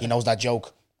Humble. He knows that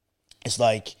joke. It's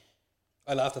like,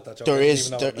 I laughed at that joke.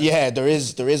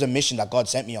 There is a mission that God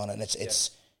sent me on, and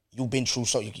it's you've been through,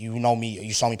 so you know me,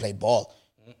 you saw me play ball,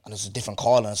 and it's a different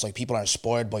call, and it's like people are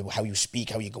inspired by how you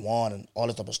speak, how you go on, and all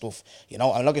that type of stuff, you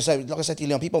know. And like I said to you,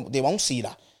 Leon, people, they won't see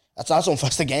that. That's something for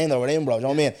us to gain over them, bro. You know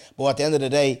what I mean? But at the end of the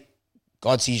day,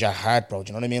 God sees your heart, bro. Do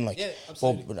you know what I mean? Like, yeah,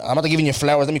 absolutely. But I'm not giving you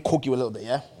flowers. Let me cook you a little bit,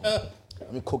 yeah.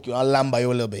 Let me cook you. I'll lamb by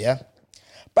you a little bit, yeah.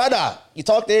 Brother, you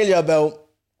talked earlier about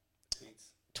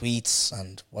tweets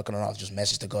and what can I not just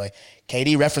message the guy.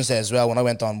 KD referenced it as well when I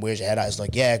went on Where's Your Head At. It's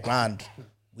like, yeah, grand.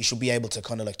 We should be able to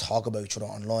kind of like talk about each other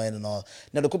online and all.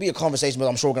 Now there could be a conversation, but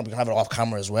I'm sure we can have it off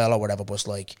camera as well or whatever. But it's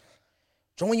like,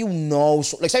 do you know when you know?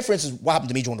 So, like, say for instance, what happened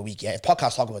to me during the week? Yeah, if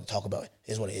podcasts talk about it.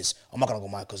 It is what it is. I'm not gonna go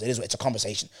mad because it's a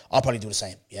conversation. I'll probably do the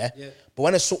same. Yeah. But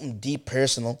when it's something deep,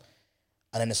 personal,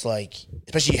 and then it's like,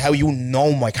 especially how you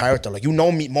know my character, like you know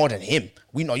me more than him.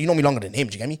 You know me longer than him.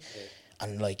 Do you get me? Yeah.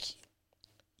 And like,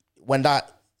 when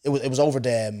it was over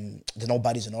the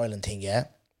Nobody's in Ireland thing, yeah.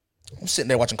 I'm sitting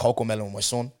there watching Coco Melon with my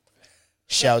son.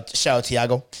 Shout out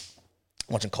Tiago.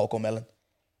 Watching Coco Melon.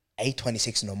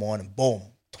 8:26 in the morning, boom,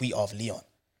 tweet off Leon.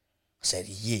 I said,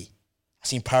 yeah. I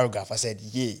seen paragraph. I said,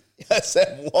 yeah. I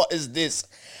said, what is this?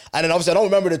 And then obviously I don't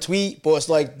remember the tweet, but it's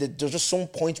like there's just some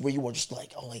points where you were just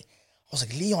like, I was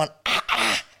like, Leon,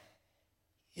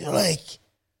 you're like,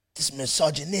 this is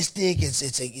misogynistic.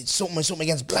 It's something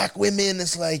against black women.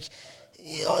 It's like,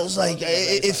 you know, it's like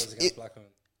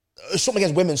something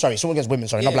against women. Sorry,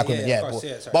 not black women. Yeah,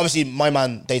 but obviously my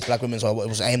man dates black women, so it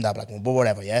was aimed at black women. But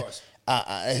whatever, yeah.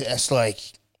 It's like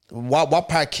what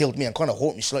part killed me and kind of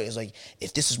hurt me slightly is like,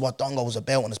 if this is what Dongo was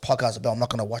about and this podcast is about, I'm not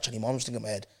gonna watch anymore. I'm just thinking in my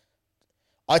head,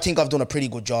 I think I've done a pretty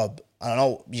good job. I don't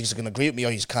know, you guys can agree with me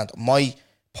or you can't. My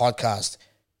podcast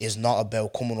is not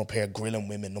about coming up here grilling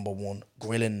women, number one,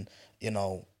 grilling, you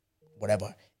know,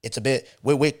 whatever. It's a bit,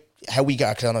 how we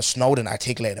got kind of Snowden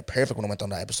articulated it perfect when I went on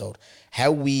that episode.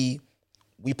 How we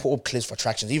put up clips for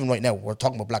tractions. Even right now, we're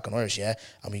talking about Black and Irish, yeah?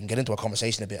 And we can get into a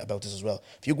conversation a bit about this as well.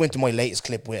 If you go into my latest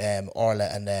clip with Orla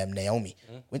and Naomi,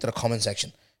 go into the comment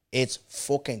section. It's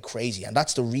fucking crazy. And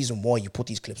that's the reason why you put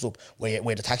these clips up, where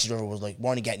the taxi driver was like, we're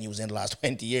only getting used in the last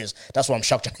 20 years. That's why I'm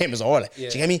shocked your name is Orla. Yeah.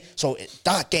 Do you get me? So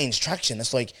that gains traction.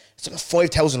 It's like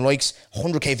 5,000 likes,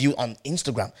 100k views on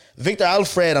Instagram. Victor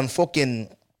Alfred and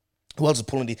fucking... Who else is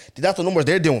pulling that's the numbers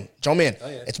they're doing. Do you know what I mean? Oh,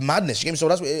 yeah. It's madness. So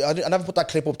that's what I never put that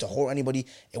clip up to hurt anybody.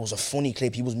 It was a funny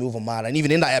clip. He was moving mad. And even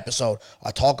in that episode,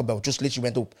 I talk about just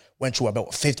literally went through about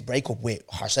a 5th breakup with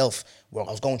herself where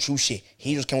I was going through shit.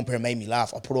 He just came up here and made me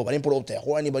laugh. I didn't put it up to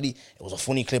hurt anybody. It was a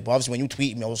funny clip. But obviously when you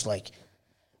tweeted me, I was like,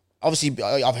 obviously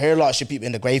I've heard a lot of shit people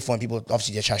in the grapevine. People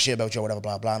obviously they chat shit about you or whatever,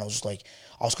 blah, blah. And I was just like,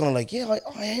 I was kind of like, yeah,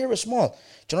 I hear it small.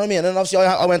 Do you know what I mean? And then obviously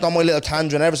I went on my little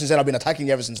tangent. Ever since then, I've been attacking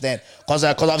you ever since then. Because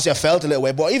obviously I felt a little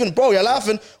way. But even, bro, you're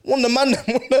laughing. One of the man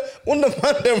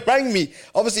that rang me.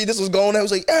 Obviously this was going. I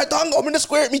was like, Dongo, I'm in the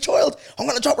square with me child. I'm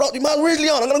going to drop it out the man. Where's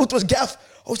Leon? I'm going to go to his gaff.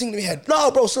 I was thinking in my head, no,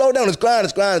 bro, slow down. It's grand,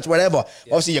 it's whatever.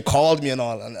 Yeah. Obviously you called me and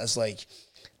all. And it's like,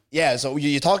 yeah. So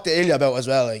you talked to Ilya about as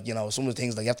well, like, you know, some of the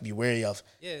things that you have to be wary of.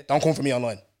 Yeah. Don't come for me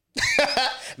online.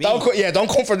 Don't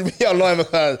come for me online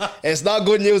because it's not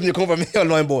good news when you come for me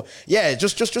online. But yeah,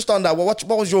 just on that. What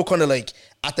was your kind of like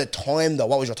at the time though?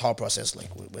 What was your thought process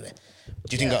like with it?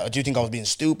 Do you think I was being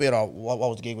stupid or what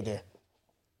was the gig with there?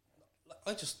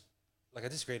 I just I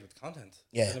disagreed with the content.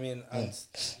 Yeah, you know what I mean, and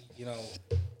you know,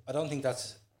 I don't think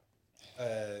that's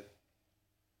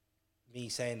me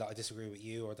saying that I disagree with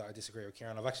you or that I disagree with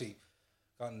Kieran. I've actually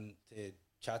gotten to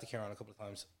chat to Kieran a couple of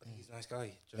times. I think he's a nice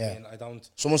guy. Do you know what I mean? I don't.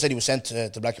 Someone said he was sent to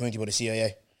the black community by the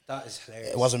CIA. That is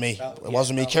hilarious. It wasn't me. It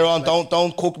wasn't me. Kieran,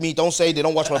 don't cook me. Don't say they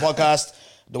don't watch my podcast.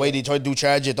 The way they try to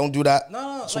charge it, don't do that.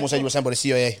 No. Someone said you were sent by the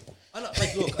CIA. I know,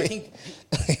 look, I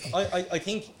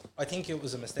think, I think it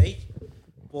was a mistake,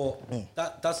 but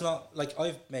that's not like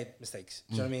I've made mistakes.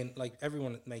 Do you know what I mean? Like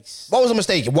everyone makes. What was a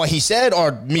mistake? What he said,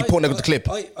 or me putting up the clip?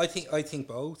 I think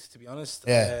both. To be honest.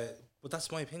 Yeah. But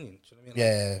that's my opinion. Do you know what I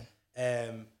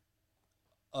mean?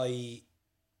 Yeah.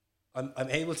 I'm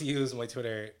able to use my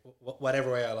Twitter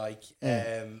whatever way I like.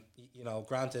 You know,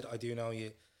 granted, I do know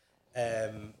you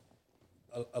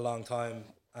a long time,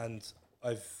 and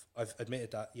I've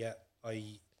admitted that. Yeah, I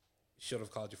should have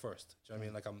called you first. Do you know what I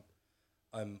mean?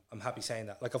 Like I'm happy saying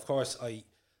that. Like, of course, I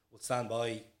would stand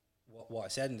by what I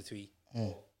said in the tweet.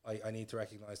 I need to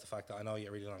recognise the fact that I know you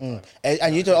a really long time.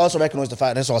 And you need to also recognise the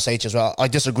fact, that's what I'll say to you as well, I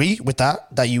disagree with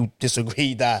that you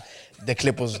disagree that the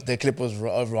clip was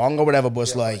wrong or whatever, but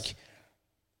it's like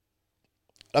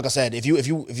I said,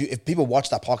 if people watch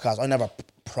that podcast, I never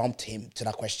prompt him to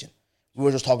that question. We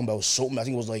were just talking about something. I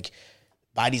think it was like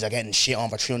baddies are getting shit on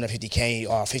for 350k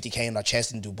or 50k in their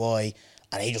chest in Dubai,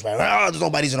 and he just went, there's no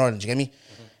baddies in Ireland. Do you get me?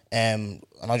 And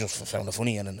I just found it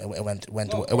funny, and then it went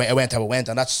how it went,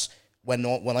 and that's when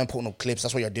I'm putting up clips.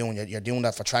 That's what you're doing. You're doing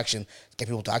that for traction to get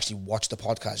people to actually watch the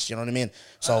podcast. You know what I mean?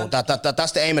 So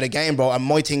that's the aim of the game, bro. And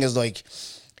my thing is like,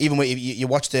 even when you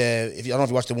watch I don't know if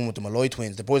you watched the one with the Malloy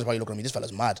twins, the boys are probably looking at me, this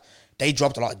fella's mad. They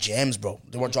dropped a lot of gems, bro.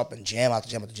 They were dropping gem after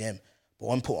gem after gem. But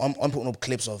I'm putting up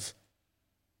clips of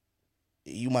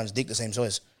you man's dick the same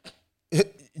size. Do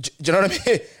you know what I mean?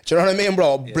 Do you know what I mean,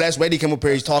 bro? Yeah. Bless Weddy came up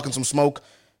here, he's talking some smoke.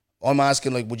 I'm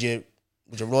asking, like, would you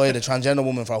ride a transgender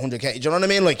woman for 100k? Do you know what I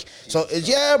mean? Like, so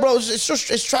bro,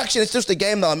 it's traction. It's just the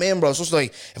game that I'm in, bro. It's just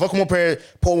like, if I come up here,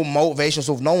 put with motivation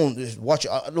stuff, no one is watch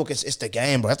it. Look, it's the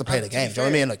game, bro. I have to play the game. Do you know what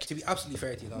I mean? Like, to be absolutely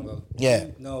fair to you, Dongo,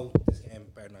 you know this game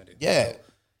better than I do. Yeah. So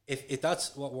if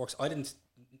that's what works, I don't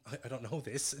know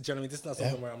this. Do you know what I mean? This is not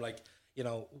something where I'm like, you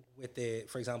know, with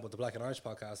for example, the Black and Irish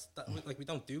podcast, like we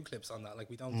don't do clips on that. Like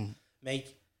we don't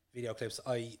make video clips.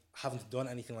 I haven't done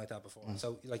anything like that before.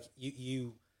 So like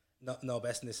you know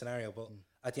best in this scenario, but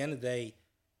at the end of the day,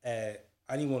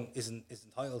 anyone is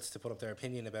entitled to put up their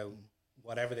opinion about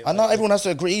whatever they want. And not everyone has to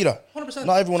agree either. 100%.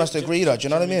 Not everyone has to agree either. Do you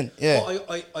know what I mean? Yeah.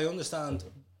 Well, I understand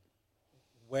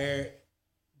where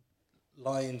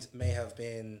lines may have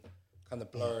been kind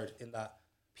of blurred in that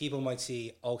people might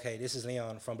see, okay, this is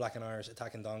Leon from Black and Irish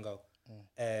attacking Dongo.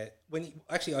 I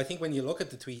think when you look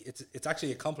at the tweet, it's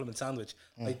actually a compliment sandwich.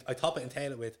 I top it and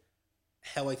tail it with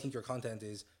how I think your content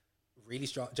is really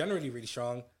strong, generally really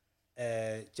strong,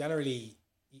 generally,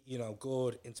 you know,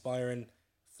 good, inspiring,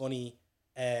 funny.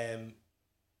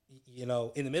 You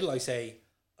know, in the middle I say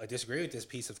I disagree with this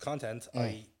piece of content.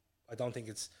 I don't think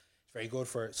it's very good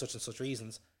for such and such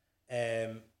reasons.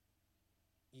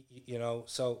 You know,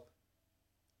 so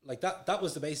like that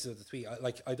was the basis of the tweet.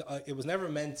 It was never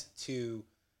meant to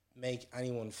make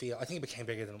anyone feel. I think it became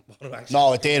bigger than what it actually.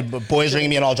 No, it did. But boys ringing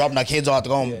me and all, dropping their kids off to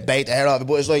go and bait the head off it.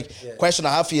 But it's like question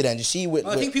I have for you then. You see,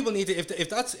 I think people need to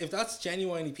if that's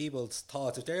genuinely people's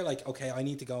thoughts. If they're like, okay, I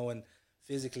need to go and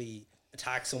physically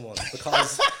attack someone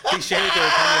because they shared their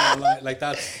opinion, like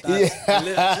that's a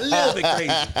little bit crazy. You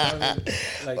know what I mean?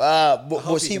 Like,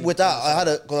 but see, with that, I had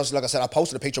a because like I said, I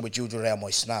posted a picture with you today on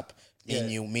my snap. Me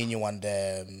and you, and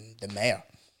the mayor.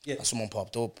 Yeah. And someone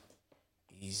popped up.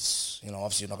 He's,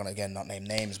 obviously not gonna not name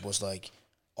names, but it's like,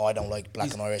 I don't like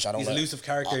Black and Irish. I don't. He's like elusive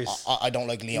characters. I don't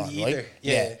like Leon, right?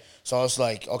 Yeah. So I was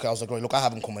like, okay, right, look, I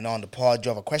have him coming on the pod. Do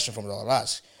you have a question for me? I'll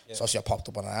ask. Yeah. So obviously I popped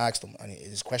up and I asked him, and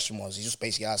his question was, he's just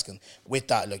basically asking, with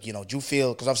that, like, do you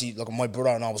feel, because obviously, like, my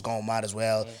brother-in-law was going mad as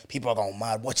well. People are going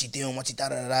mad. What's he doing? What's he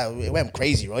da-da-da-da? It went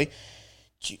crazy, right?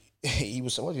 He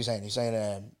was, what was he saying? He's saying,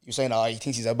 he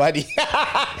thinks he's a baddie.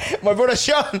 My brother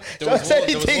Sean said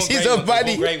he thinks he's a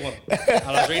baddie. Great one. And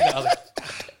I was reading it, I was like,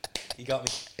 he got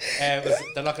me.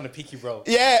 They're not going to pick you, bro.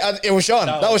 Yeah, it was Sean.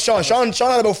 That was Sean. Sean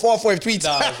had about 4 or 5 tweets.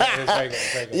 No, it was very good.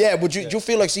 Very good. Yeah, but do you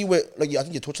feel like, see, with, like, I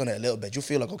think you touched on it a little bit. Do you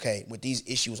feel like, okay, with these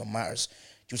issues and matters,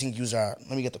 do you think you are,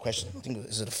 let me get the question. I think,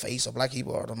 is it the face of black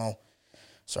people? I don't know.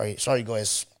 Sorry,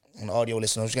 guys, on the audio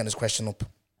listeners, I'm just getting this question up.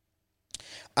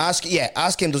 Ask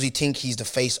him, does he think he's the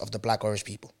face of the Black Irish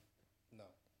people? No.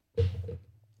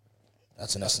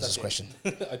 That's in essence his question.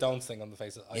 I don't think I'm the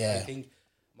face of I think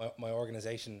my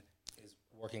organisation is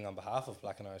working on behalf of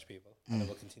Black and Irish people, and it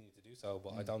will continue to do so,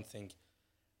 but I don't think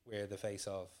we're the face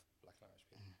of Black and Irish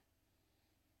people.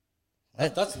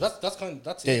 Right. That's kind of,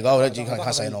 that's there it. you go, you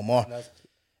can't say no more. Was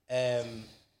there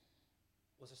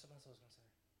something else I was going to say?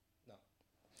 No.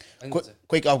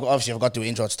 Quick, obviously I've got to do an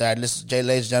intro at start. Listen,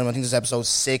 ladies and gentlemen, I think this is episode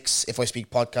 6, If I Speak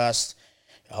podcast.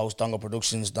 Your host, Dongo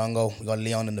Productions, Dongo. We got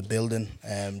Leon in the building,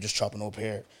 just chopping up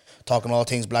here, talking all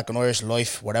things Black and Irish,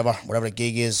 life, whatever the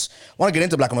gig is. I want to get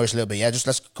into Black and Irish a little bit, just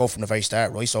let's go from the very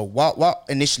start, right? So what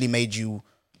initially made you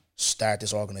start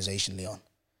this organisation, Leon?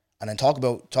 And then talk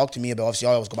to me about, obviously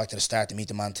I always go back to the start to meet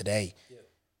the man today.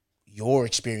 Your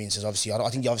experiences, obviously, I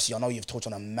know you've touched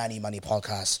on many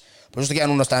podcasts, but just to get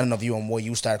an understanding of you and why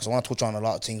you started, because I want to touch on a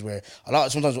lot of things where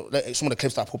sometimes some of the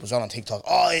clips that I put up on TikTok,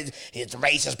 it's a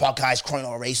racist podcast, crying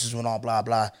over racism and all blah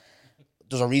blah.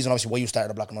 There's a reason, obviously, why you started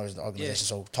the Black and Irish organisation.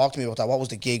 So talk to me about that. What was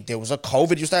the gig? There was a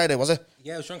COVID you started, was it?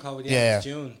 Yeah, it was during COVID. Yeah,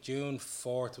 it was June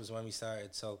 4th was when we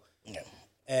started. So,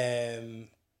 where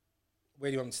do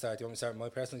you want me to start? Do you want me to start with my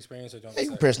personal experience, or do you want me to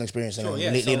start? Personal experience, sure,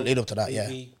 lead up to that.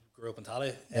 We grew up in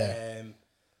Tallaght.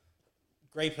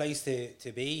 Great place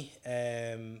to be.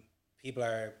 People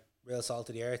are real salt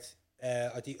of the earth.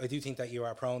 I do think that you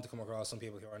are prone to come across some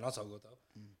people who are not so good, though.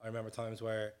 I remember times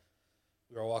where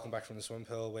we were walking back from the swim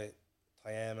pool with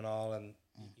Tyam and all, and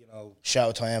shout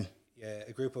out Tyam. Yeah,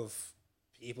 a group of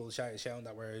people shouting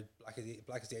that we're black as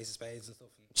the ace of spades and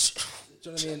stuff. And, do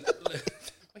you know what I mean? What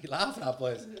are you laughing at,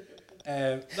 boys?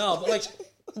 No, but like.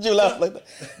 Did you laugh like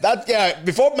that?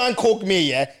 Before man cooked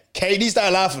me, KD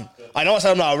started laughing. I know I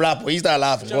said I'm not a rap, but he started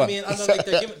laughing. Do you know what I mean? And like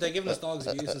they're giving us dogs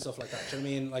abuse and stuff like that. Do you know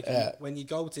what I mean? Like when you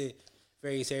go to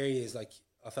various areas, like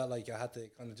I felt like I had to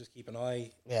kind of just keep an eye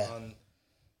on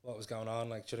what was going on.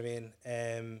 Like, do you know what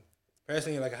I mean?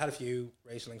 Personally, like I had a few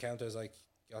racial encounters. Like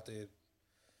got the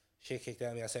shit kicked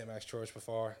out of me. I said in my ex-church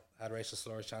before. I had racial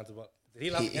slurs chanted. But did he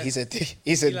laugh again?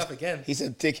 He said laugh again. He's a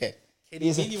dickhead.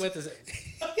 KD went to the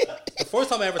first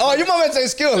time I ever. Your mum went to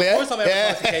school, yeah. The first time I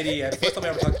ever talked to KD. The first time I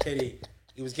ever talked to KD,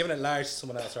 he was giving it large to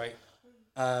someone else, right?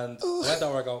 And I went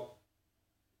over. I go,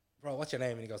 bro, what's your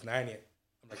name? And he goes, Narnia.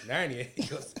 I'm like, Narnia? He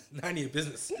goes, Narnia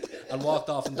business, and walked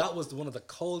off. And that was one of the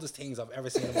coldest things I've ever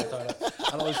seen in my entire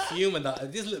life. And I was fuming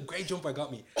that this little grey jumper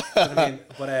got me. You know what I mean?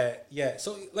 But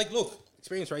so like, look,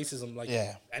 experience racism like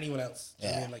anyone else. You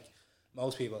know what I mean? Like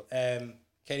most people.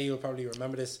 KD will probably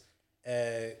remember this.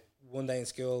 One day in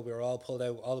school, we were all pulled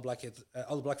out. All the black kids,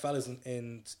 all the black fellas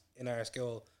in our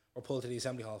school were pulled to the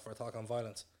assembly hall for a talk on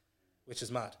violence, which is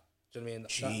mad. Do you know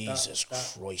what I mean? Jesus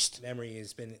Christ! Memory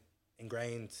has been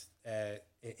ingrained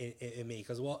in me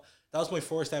because that was my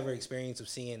first ever experience of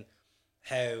seeing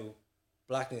how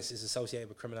blackness is associated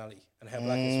with criminality and how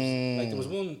blackness was like. There was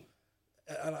one,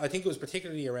 and I think it was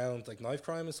particularly around like knife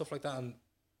crime and stuff like that. And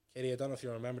Katie, I don't know if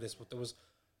you remember this, but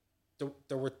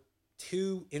there were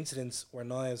 2 incidents where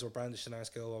knives were brandished in our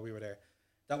school while we were there.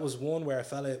 That was one where a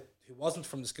fella who wasn't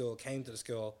from the school came to the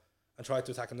school and tried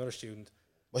to attack another student.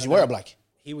 Was he wearing black?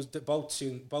 He was both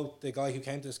the guy who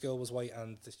came to the school was white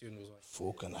and the student was white.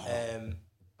 Fucking hell.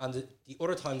 And the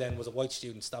other time then was a white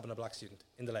student stabbing a black student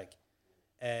in the leg.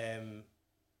 And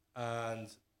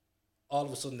all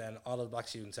of a sudden then all of the black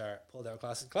students are pulled out of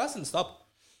class. Class didn't stop.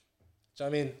 Do you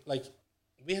know what I mean? Like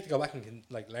we had to go back and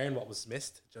like learn what was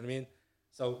missed. Do you know what I mean?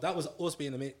 So that was us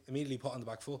being immediately put on the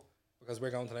back foot because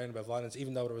we're going to learn about violence,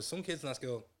 even though there was some kids in that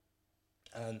school,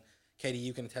 and Katie,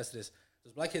 you can attest to this.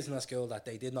 There's black kids in that school that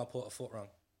they did not put a foot wrong.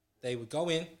 They would go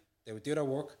in, they would do their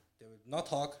work, they would not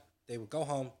talk, they would go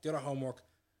home, do their homework,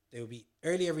 they would be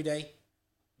early every day,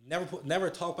 never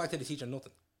talk back to the teacher,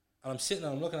 nothing. And I'm sitting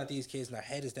and I'm looking at these kids and their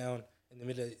head is down in the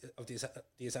middle of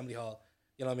the assembly hall.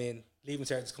 You know what I mean? Leaving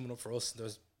cert is coming up for us.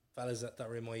 There's fellas that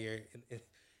were in my year in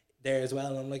there as well.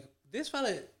 And I'm like, this fella,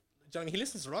 do you know what I mean? He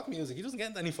listens to rock music. He doesn't get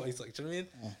into any fights, like, do you know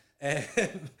what I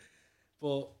mean?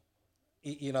 But,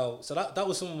 you know, so that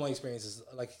was some of my experiences,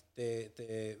 like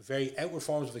the very outward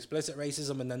forms of explicit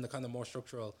racism and then the kind of more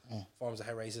structural forms of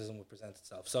how racism would present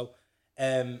itself. So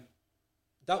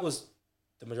that was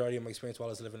the majority of my experience while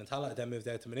I was living in Tallaght. I then moved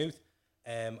out to Maynooth.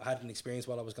 I had an experience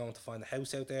while I was going to find a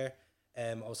house out there.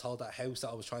 I was told that house that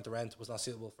I was trying to rent was not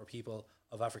suitable for people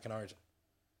of African origin,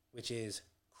 which is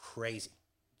crazy.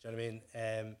 Do you know what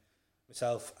I mean?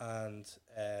 Myself and...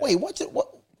 Wait, what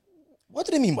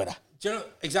do they mean by that? Do you know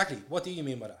exactly? What do you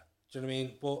mean by that? Do you know what I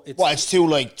mean? Well, it's too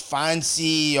like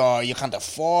fancy, or you can't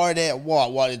afford it.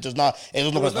 What? It does not. It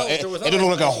doesn't look like. It doesn't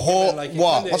look like a whole. Like,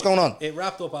 what? What's going on? It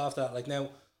wrapped up after that. Like, now,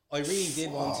 I really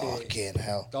did want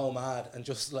to go mad and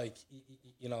just like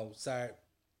you know start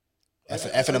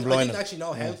effing and blinding. I didn't actually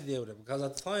know how to deal with it because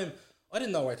at the time I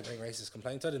didn't know where to bring racist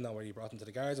complaints. I didn't know where you brought them to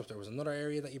the guards, if there was another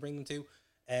area that you bring them to,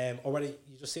 or whether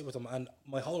you just sit with them. And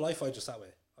my whole life I just sat with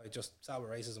it. I just sat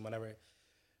with racism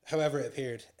however it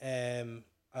appeared. And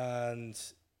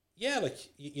yeah, like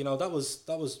you know, that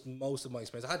was most of my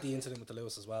experience. I had the incident with the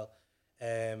Lewis as well,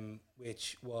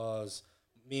 which was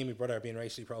me and my brother being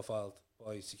racially profiled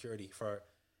by security for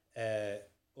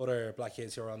other black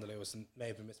kids who are on the Lewis and may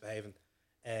have been misbehaving.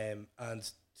 And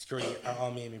security are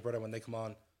on me and my brother when they come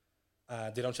on.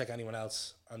 They don't check anyone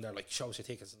else, and they're like, show us your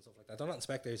tickets and stuff like that. They're not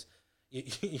inspectors,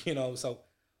 you know. So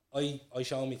I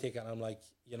show me ticket, and I'm like,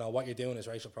 you know, what you're doing is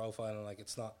racial profiling, and like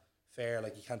it's not fair.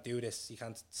 Like, you can't do this. You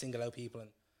can't single out people and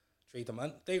treat them.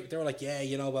 And they were like, yeah,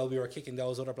 you know, well, we were kicking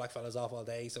those other black fellas off all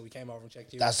day, so we came over and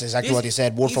checked you. That's exactly what he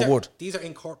said, word for word. These are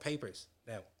in court papers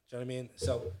now. Do you know what I mean?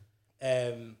 So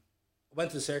I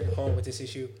went to the circuit court with this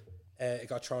issue. It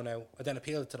got thrown out. I then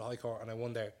appealed it to the High Court, and I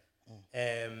won there.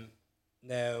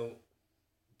 Now,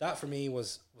 that for me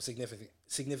was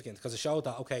significant because it showed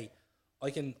that, okay, I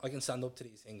can stand up to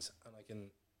these things, and I can,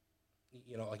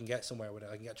 you know, I can get somewhere with it.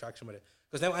 I can get traction with it.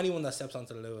 Because now anyone that steps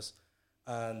onto the Lewis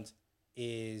and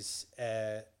is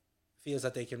feels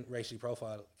that they can racially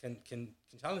profile can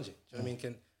challenge it. Do you know what I mean?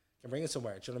 Can bring it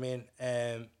somewhere. Do you know what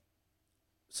I mean?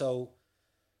 So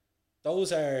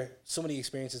those are some of the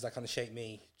experiences that kind of shaped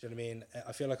me. Do you know what I mean?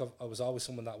 I feel like I was always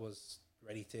someone that was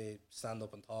ready to stand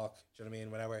up and talk. Do you know what I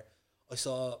mean? Whenever I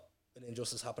saw an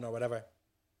injustice happen or whatever.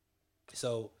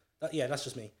 So that's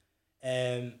just me.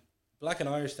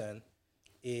 Black&Irish then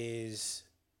is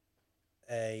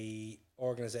a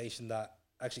organization that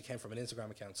actually came from an Instagram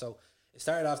account. So it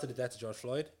started after the death of George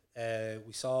Floyd.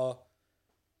 We saw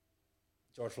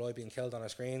George Floyd being killed on our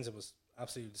screens. It was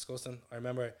absolutely disgusting. I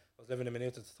remember I was living in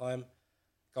Maynooth at the time,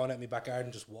 going out my back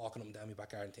garden, just walking up and down my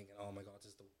back garden, thinking, "Oh my God,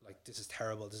 this is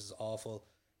terrible. This is awful.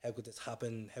 How could this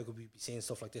happen? How could we be seeing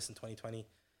stuff like this in 2020?"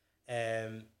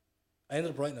 I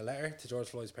ended up writing a letter to George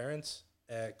Floyd's parents.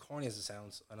 Corny as it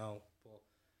sounds, I know, but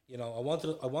you know,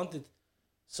 I wanted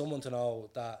someone to know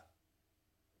that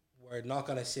we're not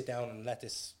going to sit down and let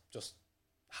this just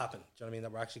happen. Do you know what I mean?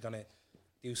 That we're actually going to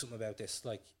do something about this.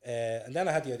 Like, and then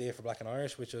I had the idea for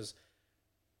Black&Irish, which was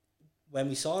when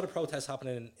we saw the protests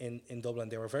happening in Dublin,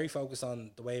 they were very focused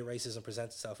on the way racism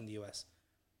presents itself in the US.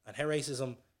 And how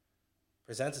racism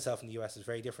presents itself in the US is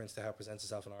very different to how it presents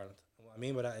itself in Ireland. And what I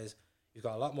mean by that is you've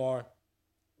got a lot more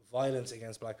violence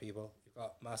against black people. You've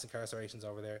got mass incarcerations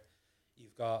over there.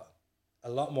 You've got a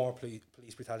lot more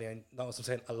police brutality. I notice I'm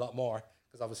saying a lot more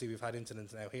because obviously we've had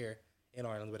incidents now here in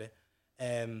Ireland with it.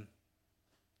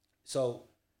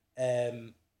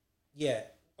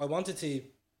 I wanted to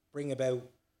bring about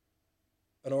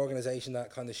an organisation that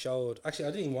kind of showed... Actually, I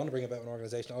didn't even want to bring about an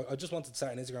organisation. I just wanted to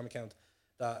start an Instagram account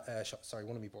that... sorry,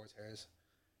 one of my boards here is...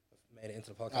 I've made it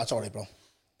into the podcast. That's all right, bro.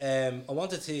 I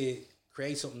wanted to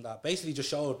create something that basically just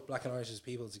showed Black&Irish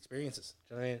people's experiences.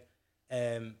 Do you know what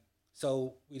I mean?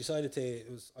 So we decided to...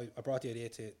 I brought the idea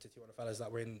to two other fellas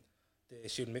that were in the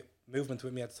student movement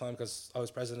with me at the time because I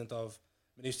was president of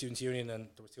my new Students' Union and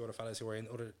there were two other fellas who were in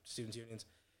other students' unions.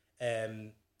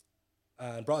 And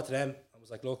brought it to them and was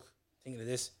like, look, thinking of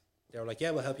this. They were like,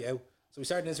 yeah, we'll help you out. So we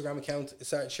started an Instagram account. It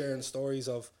started sharing stories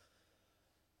of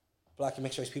black and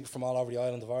mixed race people from all over the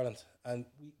island of Ireland. And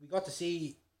we got to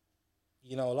see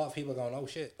you know, a lot of people going, oh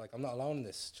shit, like I'm not alone in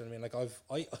this. Do you know what I mean?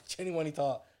 Like I genuinely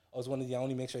thought I was one of the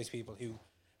only mixed race people who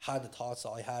had the thoughts that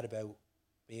I had about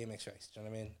being mixed race. Do you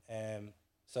know what I mean?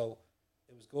 So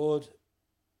it was good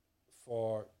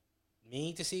for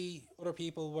me to see other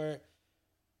people where,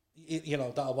 you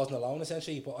know, that I wasn't alone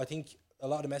essentially. But I think a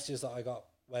lot of the messages that I got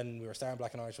when we were starting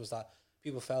Black and Irish was that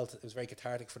people felt it was very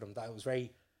cathartic for them, that it was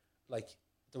very, like,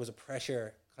 there was a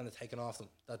pressure kind of taken off them,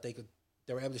 that they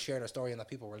were able to share their story and that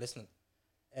people were listening.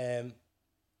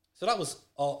 So that was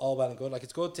all well and good. Like,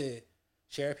 it's good to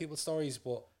share people's stories,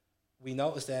 but we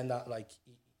noticed then that, like,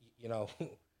 you know,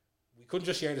 we couldn't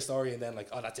just share the story and then, like,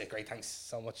 oh, that's it, great, thanks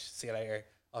so much, see you later,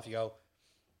 off you go.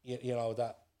 You know,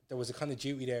 that there was a kind of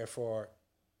duty there for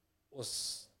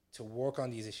us to work on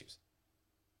these issues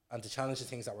and to challenge the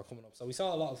things that were coming up. So we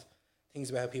saw a lot of things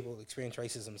about how people experience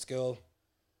racism in school.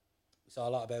 We saw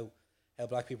a lot about how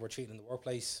black people were treated in the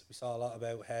workplace. We saw a lot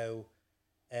about how,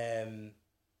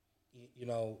 you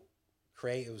know,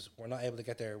 creatives were not able to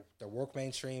get their work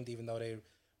mainstreamed, even though they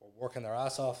were working their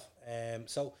ass off.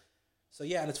 So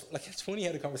yeah, and it's funny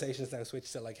how the conversations now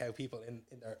switch to like how people in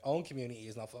their own community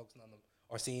is not focusing on them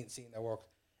or seeing their work.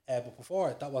 But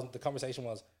before, that wasn't, the conversation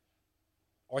was,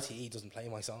 RTE doesn't play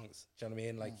my songs. Do you know what I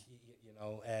mean? Like, you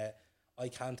know, I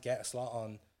can't get a slot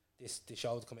on this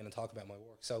show to come in and talk about my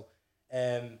work. So,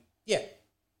 yeah,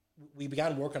 we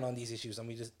began working on these issues, and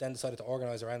we just then decided to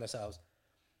organise around ourselves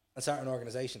and start an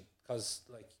organisation, because,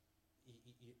 like,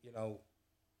 you know,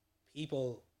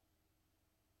 people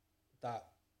that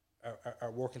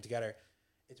are working together,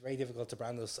 it's very difficult to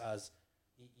brand us as,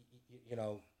 you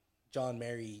know, John,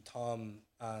 Mary, Tom,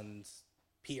 and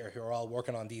Peter, who are all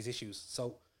working on these issues.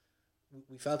 So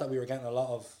we felt that we were getting a lot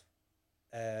of,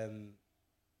 I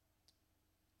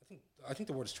think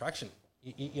the word is traction.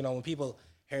 You know, when people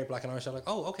hear Black and Irish, they're like,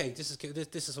 oh, okay, this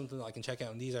is something that I can check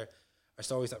out, and these are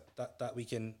stories that we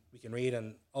can read,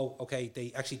 and oh, okay,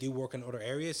 they actually do work in other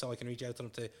areas, so I can reach out to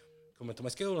them to come into my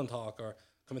school and talk, or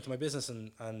come into my business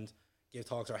and give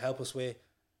talks, or help us with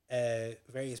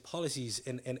various policies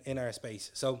in our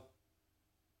space. So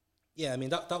yeah, I mean,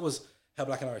 that was how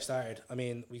Black and Irish started. I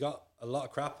mean, we got a lot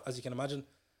of crap, as you can imagine,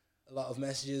 a lot of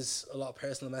messages, a lot of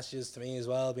personal messages to me as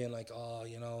well, being like, oh,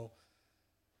 you know,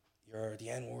 you're the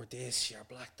N-word this, you're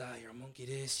black that, you're a monkey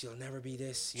this, you'll never be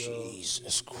this.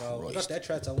 Jesus Christ. Know, I got death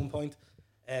threats at one point,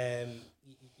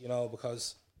 you know,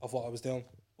 because of what I was doing.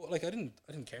 But, like, I didn't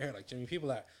care. Like, do you know what I mean? People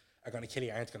that are going to kill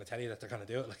you aren't going to tell you that they're going to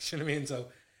do it. Like, do you know what I mean?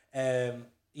 So,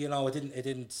 you know, it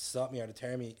didn't stop me or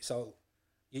deter me. So,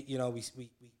 you know, we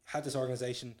had this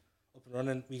organisation up and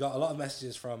running. We got a lot of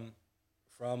messages from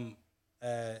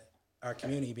our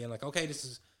community being like, okay,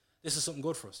 this is something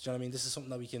good for us. Do you know what I mean? This is something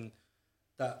that we can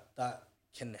that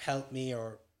can help me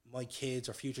or my kids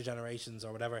or future generations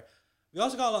or whatever. We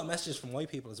also got a lot of messages from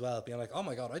white people as well, being like, oh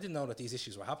my God, I didn't know that these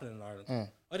issues were happening in Ireland.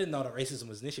 I didn't know that racism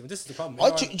was an issue. And this is the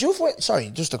problem. Do you find,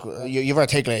 sorry, just you've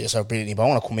articulated yourself brilliantly, but I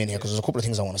want to come in here because there's a couple of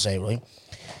things I want to say, right?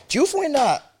 Do you find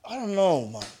that, I don't know,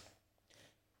 man,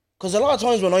 because a lot of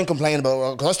times when I'm complaining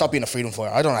about, because I stopped being a freedom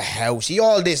fighter, I don't know how, see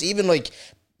all this, even like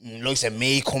I said,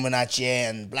 me coming at you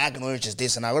and Black and Irish is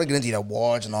this and I want to get into the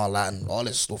awards and all that and all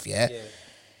this stuff, yeah.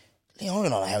 I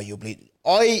don't know how you bleed.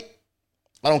 I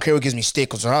don't care what gives me stick,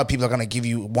 because a lot of people are going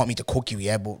to want me to cook you,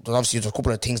 yeah, but obviously there's a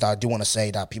couple of things that I do want to say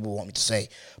that people want me to say.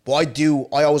 But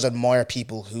I always admire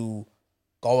people who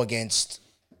go against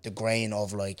the grain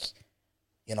of, like,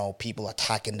 you know, people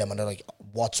attacking them and they're like,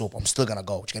 what's up? I'm still going to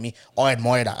go. Do you get me? I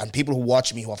admire that. And people who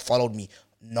watch me, who have followed me,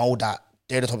 know that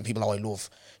they're the type of people that I love.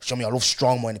 Show me, I love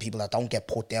strong-minded people that don't get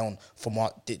put down from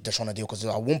what they're trying to do. Because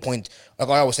at one point, like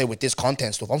I always say with this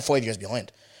content stuff, I'm 5 years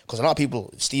behind. Because a lot of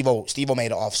people, Steve-O made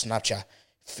it off Snapchat.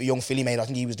 Young Philly made, I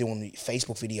think he was doing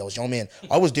Facebook videos, you know what I mean?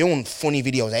 I was doing funny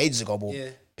videos ages ago, but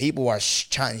people were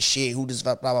chatting shit, who does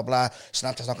blah, blah, blah,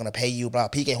 Snapchat's not going to pay you, blah.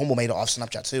 PK Humble made it off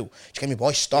Snapchat too. Do you get me? But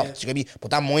I stopped, do you get me?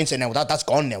 But that mindset now, that's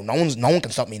gone now. No one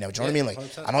can stop me now, do you know what I mean?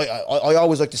 Like, and I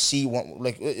always like to see, what,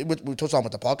 like, we touched on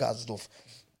with the podcast and stuff,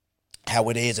 how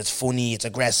it is, it's funny, it's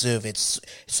aggressive, it's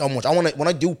so much. When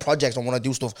I do projects, I want to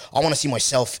do stuff, I want to see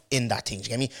myself in that thing, do you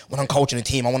get me? When I'm coaching a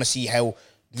team, I want to see how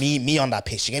me on that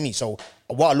pitch, do you get me? So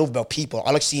what I love about people,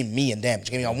 I like seeing me and them, do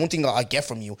you get me? And one thing that I get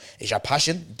from you is your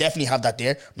passion. Definitely have that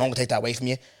there. No one can take that away from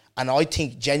you. And I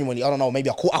think genuinely, I don't know, maybe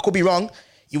I could be wrong,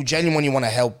 you genuinely want to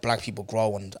help black people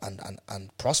grow and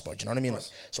prosper, do you know what I mean? Like,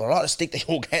 so a lot of stick that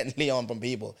you're getting, Leon, from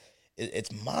people,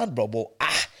 it's mad, bro, but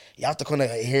you have to kind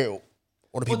of hear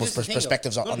other people's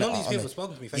perspectives on it. None of these people have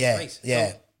spoken to me face to face.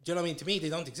 Yeah. So, do you know what I mean? To me, they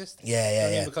don't exist. Yeah. You know what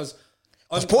I mean? Because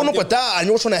I was putting up with that, and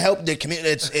you're trying to help the community.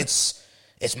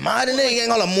 It's mad, innit? You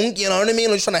ain't all a monkey, you know what I mean?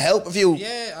 Like, just trying to help a few.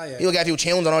 You'll get a few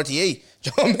tunes on RTE.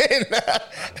 Do you know what I mean?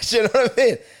 Do you know what I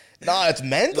mean? No, it's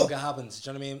mental. Look, it happens. Do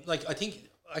you know what I mean? Like, I think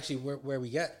actually where we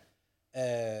get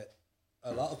a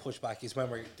lot of pushback is when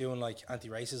we're doing like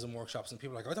anti-racism workshops and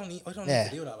people are like, I don't need to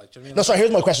do that. Like, do you know what I mean? No, sorry,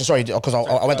 here's my question. Sorry, because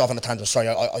I went off on a tangent. Sorry,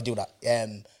 I do that.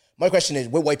 My question is,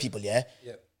 we're white people, yeah?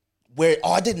 Yeah.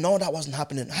 I didn't know that wasn't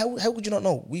happening. How could you not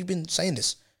know? We've been saying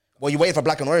this. Well, you waiting for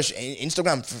Black and Irish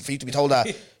Instagram for you to be told that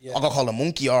I got called a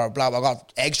monkey or blah, blah, I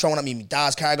got eggs thrown at me, my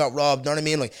dad's car got robbed, you know what I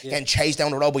mean? Like, getting chased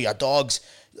down the road by your dogs.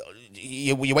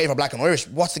 You wait for Black and Irish.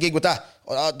 What's the gig with that?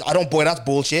 I don't buy that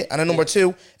bullshit. And then number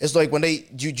two, it's like when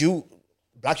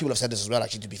black people have said this as well,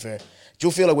 actually, to be fair. Do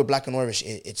you feel like with Black and Irish,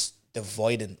 it's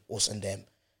dividing us and them?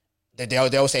 They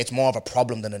always say it's more of a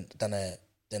problem than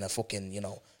a fucking,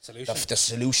 Solution. The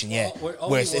solution, yeah. Well,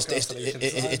 whereas it's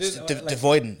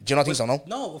dividing. Do you not think so, no?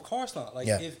 No, of course not. Like,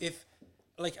 if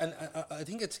like, and I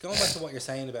think it's going back to what you're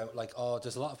saying about, like,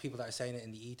 there's a lot of people that are saying it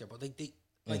in the ether, but they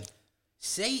like,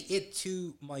 say it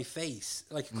to my face.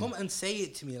 Like, come and say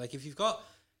it to me. Like, if you've got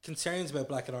concerns about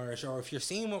Black and Irish, or if you're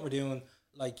seeing what we're doing,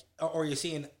 like, or you're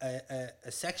seeing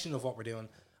a section of what we're doing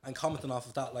and commenting off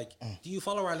of that, like, do you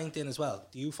follow our LinkedIn as well?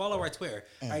 Do you follow our Twitter?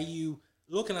 Are you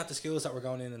looking at the schools that we're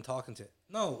going in and talking to?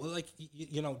 No, like,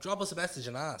 drop us a message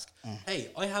and ask, hey,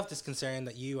 I have this concern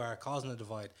that you are causing a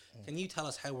divide. Can you tell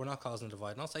us how we're not causing a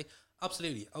divide? And I'll say,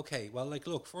 absolutely. Okay, well, like,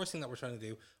 look, first thing that we're trying to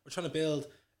do, we're trying to build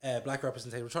black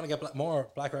representation. We're trying to get more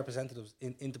black representatives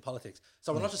into politics.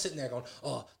 So we're not just sitting there going,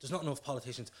 there's not enough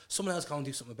politicians. Someone else go and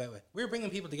do something about it. We're bringing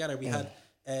people together. We had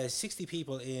 60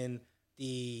 people in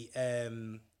the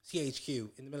CHQ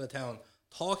in the middle of town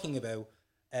talking about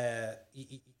the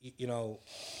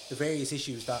various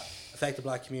issues that affect the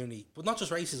black community, but not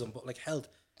just racism, but like health,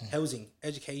 housing,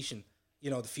 education,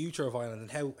 the future of Ireland,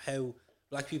 and how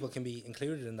black people can be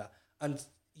included in that. And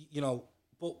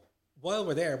but while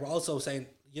we're there, we're also saying,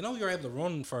 you're able to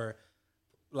run for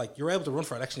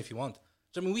election if you want.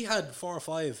 So, I mean, we had 4 or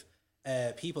 5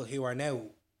 people who are now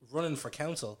running for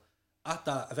council at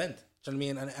that event. Do you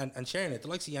know what I mean? And sharing it. The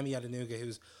likes of Yemi Adenuga,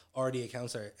 who's already a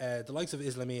councillor, the likes of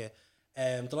Islamia,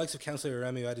 the likes of Councillor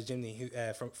Remu Adejimni, who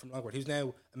from Longford, who's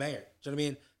now a mayor. Do you know what I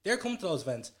mean? They're coming to those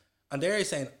events and they're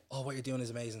saying, what you're doing is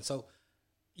amazing. So,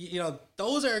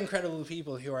 those are incredible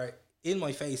people who are in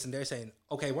my face and they're saying,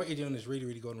 okay, what you're doing is really,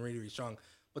 really good and really, really strong.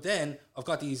 But then I've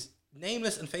got these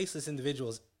nameless and faceless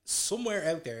individuals somewhere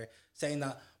out there saying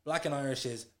that Black and Irish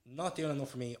is not doing enough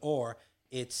for me, or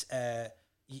it's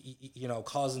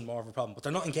causing more of a problem, but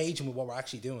they're not engaging with what we're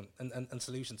actually doing and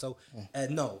solutions. So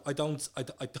no, I don't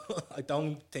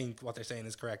think what they're saying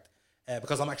is correct,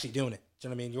 because I'm actually doing it. Do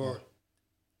you know what I mean? You're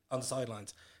on the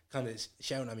sidelines kind of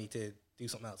shouting at me to do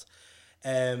something else.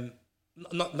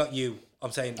 Not you,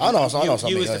 I'm saying I know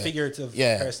you as the figurative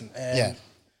person.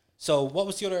 So what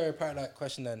was the other part of that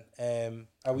question then?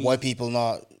 Are we white people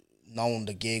not knowing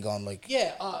the gig on like?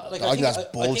 Yeah, I think that's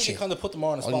bullshit. I think it kind of put them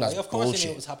more on the spot. Like, of course they knew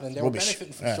what was happening. They were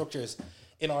benefiting from structures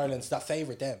in Ireland that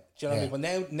favoured them. Do you know what I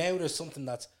mean? But now there's something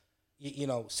that's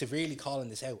severely calling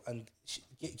this out and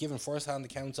giving first-hand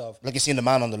accounts of. Like you seen the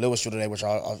man on the Lewis the other day, which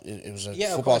it was a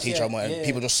football teacher, and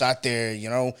people just sat there,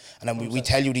 and then we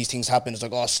tell you these things happen. It's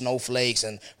like, snowflakes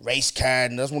and race card,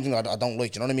 and that's one thing I don't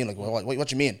like. Do you know what I mean? Like,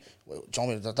 what you mean?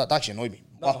 That actually annoyed me.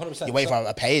 No, 100%. You wait for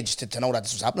a page to know that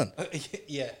this was happening.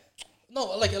 Yeah. No,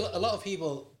 like a lot of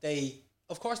people,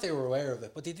 of course they were aware of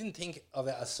it, but they didn't think of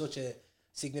it as such a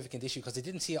significant issue because they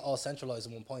didn't see it all centralised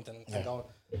in one point and going,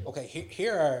 okay,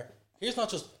 here's not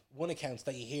just one account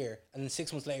that you hear, and then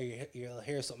 6 months later you'll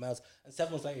hear something else, and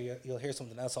 7 months later you'll hear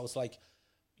something else. So it's like,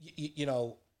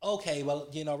 okay, well,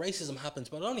 racism happens,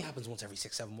 but it only happens once every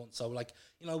 6-7 months. So like,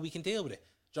 we can deal with it.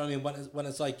 Do you know what I mean? When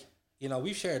it's like,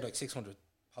 we've shared like 600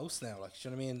 posts now, like, do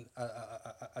you know what I mean?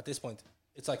 At this point,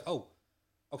 it's like,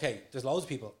 okay, there's loads of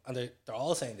people, and they're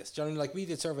all saying this. Do you know what I mean? Like, we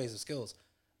did surveys of schools.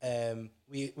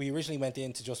 We originally went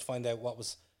in to just find out what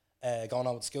was going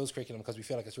on with skills curriculum because we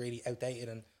feel like it's really outdated.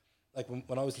 And like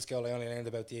when I was in school, I only learned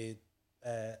about the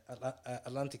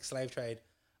Atlantic slave trade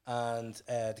and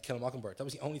the Kill a Mockingbird. That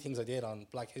was the only things I did on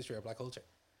black history or black culture.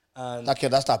 And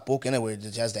that's that book, innit, where it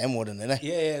has the M word in it, innit?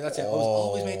 Yeah, that's it. I was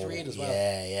always made to read as well.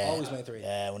 Yeah. Always made to read.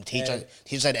 Yeah, when the teacher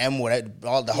said M word,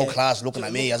 the whole class looking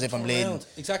at me as if I'm bleeding.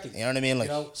 Exactly. You know what I mean? Like,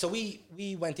 so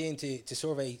we went in to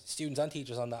survey students and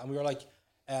teachers on that, and we were like,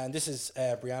 and this is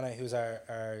Brianna, who's our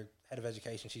head of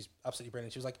education. She's absolutely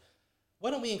brilliant. She was like,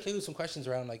 why don't we include some questions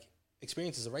around like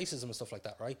experiences of racism and stuff like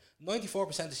that, right?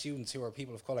 94% of students who are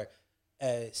people of colour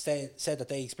said that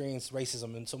they experienced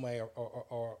racism in some way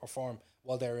or form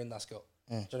while they were in that school.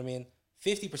 Do you know what I mean?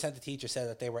 50% of teachers said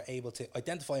that they were able to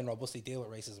identify and robustly deal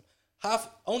with racism.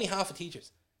 Only half of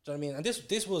teachers Do you know what I mean? And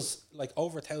this was like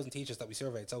over 1,000 teachers that we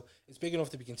surveyed, so it's big enough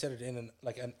to be considered in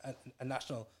a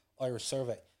national Irish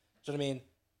survey. Do you know what I mean?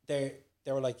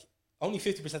 They were like, only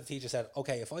 50% of teachers said,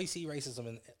 okay, if I see racism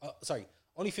in,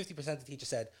 only 50% of teachers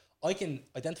said, I can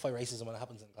identify racism when it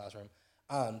happens in the classroom,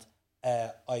 and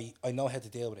I know how to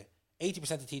deal with it.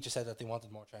 80% of teachers said that they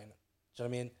wanted more training. Do you know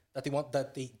what I mean?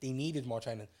 That they needed more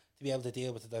training to be able to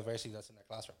deal with the diversity that's in their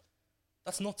classroom.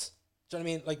 That's nuts. Do you know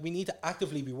what I mean? Like, we need to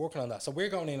actively be working on that. So we're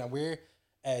going in and we're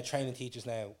training teachers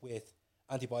now with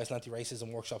anti-bias and anti-racism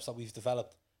workshops that we've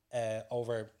developed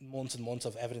over months and months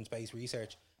of evidence-based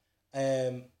research.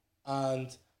 And,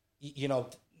 you know,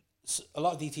 a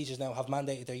lot of these teachers now have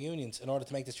mandated their unions in order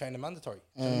to make this training mandatory.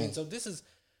 Do you know what I mean? So this is,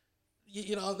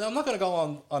 you know, I'm not going to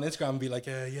go on Instagram and be like,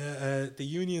 the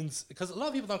unions, because a lot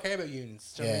of people don't care about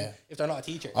unions. Do you know what I mean? If they're not a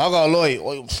teacher. I gotta lie,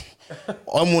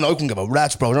 I'm one I can give a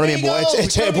rat's, bro. You know what I mean?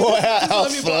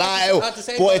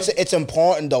 But it's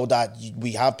important though that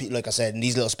we have people, like I said, in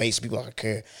these little spaces, people that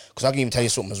care. Because I can even tell you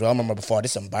something as well. I remember before,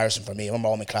 this is embarrassing for me. I remember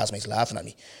all my classmates laughing at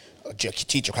me. A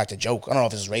teacher cracked a joke. I don't know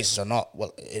if it's racist or not.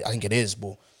 Well, I think it is,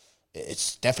 but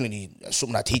it's definitely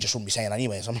something that teachers shouldn't be saying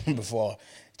anyway. So I remember before,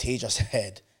 teacher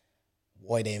said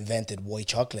why they invented white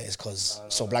chocolate is because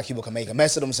so black people can make a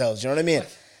mess of themselves. You know what I mean?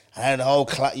 And the whole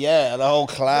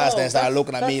class then started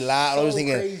looking at me laughing. I was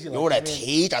thinking, crazy, you're the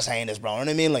teacher saying this, bro. You know what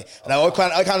I mean? Like, and I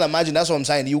can't imagine. That's what I'm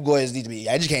saying. You guys need to be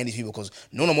educating these people, because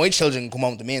none of my children come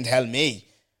home to me and tell me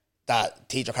that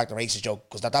teacher cracked a racist joke,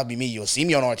 because that'd be me. You'll see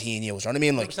me on RT News. You know what I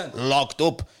mean? Like, 100%. Locked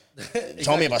up. Exactly.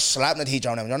 Tell me about slapping the teacher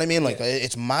on them. You know what I mean? Like,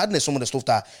 it's madness. Some of the stuff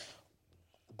that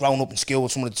growing up in school,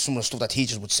 some of the stuff that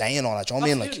teachers would say and all that. You know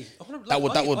what I mean? Like, that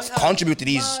would contribute to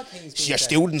these your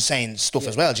students saying stuff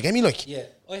as well. Do you get me? Like,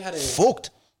 I had a fucked.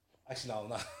 Actually,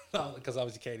 no, because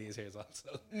obviously Katie is here as well.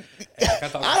 So,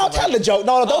 I don't tell the joke.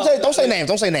 No, don't say names.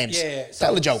 Don't say names. Yeah,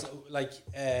 tell the joke. So, like,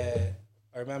 I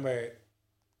remember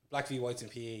Black v Whites in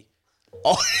PE.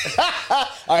 Oh,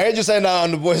 I heard you saying that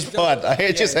on the boys' pod. I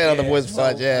heard you saying on the boys'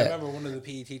 pod. Yeah. I remember one of the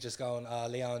PE teachers going,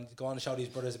 "Leon, go on and show these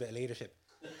brothers a bit of leadership."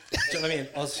 Do you know what I mean?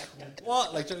 I was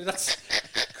what? Like, that's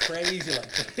crazy.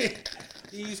 Like,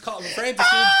 he's referring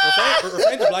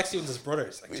to black students as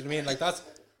brothers. Like, do you know what I mean? Like, that's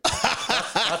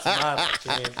mad. Like, do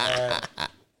you know what I mean?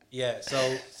 Yeah.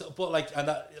 So, but like, and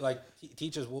that, like,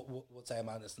 teachers would say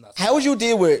madness and that. How would you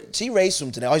deal with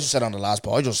racism today? I just said on the last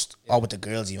part. With the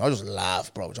girls, even I just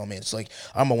laugh, bro. Do you know what I mean? It's like,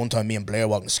 I remember one time me and Blair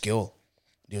walking to school.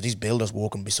 There were these builders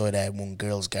walking beside one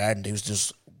girl's garden. They was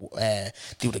just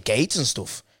do the gates and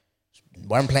stuff.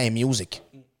 Weren't playing music.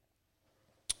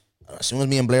 As soon as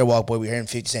me and Blair walk, boy, we hearing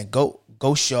 50 saying, go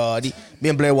shawty. Me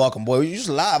and Blair walking, boy, we just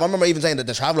laugh. I remember even saying that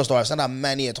the traveller story, I've said that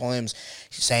many a times,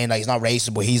 saying that he's not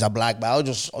racist, but he's a black man. I'll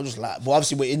just laugh. But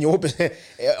obviously, in your position,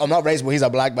 I'm not racist, but he's a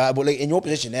black man. But like, in your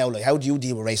position now, like, how do you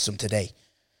deal with racism today?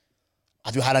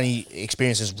 Have you had any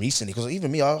experiences recently? Because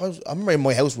even me, I remember in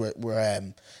my house where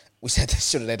we said this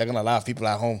the other day, they're going to laugh, people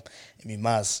at home, in me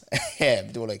mass.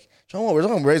 They were like, you know what, we're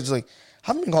talking about racism. Like,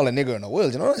 haven't been called a nigger in a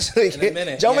while, you know? It's like, in a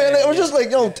minute. Jump in. It was just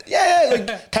like,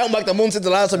 like, count back the months since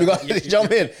the last time you got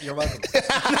jump in. You're welcome.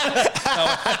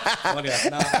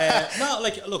 No,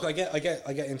 like, look, I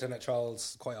get internet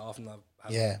trolls quite often.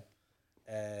 Today,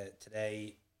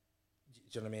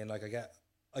 do you know what I mean? Like,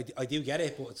 I do get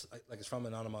it, but it's from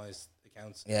anonymized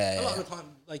accounts. A lot of the time,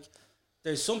 like,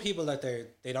 there's some people that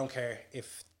they don't care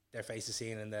if their face is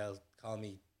seen and they'll call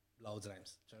me loads of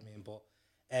names. Do you know what I mean? But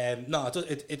no,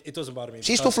 it doesn't bother me.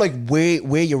 See stuff like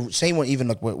where you're saying one, even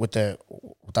like with that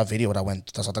video that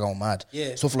went, that's what they're going mad.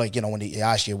 Yeah. Stuff like, you know, when they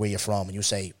ask you where you're from and you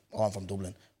say, "Oh, I'm from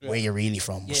Dublin." Yeah. Where you're really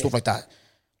from? Yeah. Stuff like that.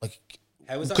 Like,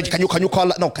 can you call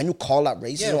that? No, can you call that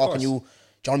racism? Or can you?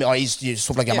 Do you know what I mean? Or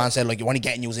stuff like your man said, like, you're only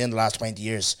getting used in the last 20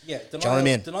 years. Yeah, do you know what I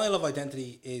mean? Denial of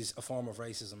identity is a form of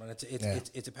racism, and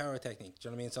it's a power technique. Do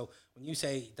you know what I mean? So when you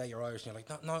say that you're Irish, and you're like,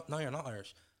 no, you're not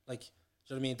Irish. Like, do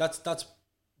you know what I mean?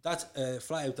 That's a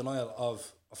flat out denial of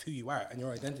who you are and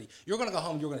your identity. You're going to go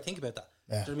home and you're going to think about that.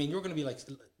 Yeah. Do you know what I mean? You're going to be like,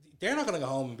 they're not going to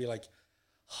go home and be like,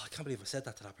 "Oh, I can't believe I said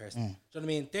that to that person." Do you know what I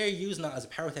mean? They're using that as a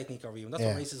power technique over you, and that's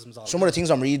what racism is all about. Some of the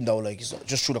things I'm reading, though, like,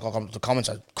 just through the comments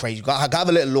are crazy. Have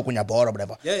a little look when you're bored or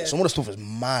whatever. Yeah. Some of the stuff is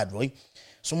mad, right?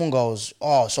 Someone goes,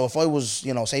 "Oh, so if I was,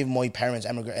 you know, say my parents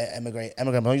emigrate,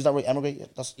 use that right? Emigrate?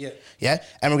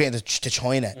 Emigrated to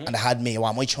China, and they had me.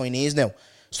 Am I Chinese now?"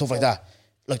 Stuff like that.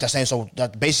 Like, they're saying, so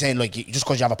that basically saying, like, just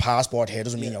because you have a passport here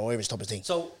doesn't mean you're Irish, type of thing.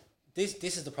 So this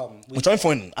is the problem. Which I'm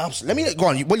finding absolutely. Let me go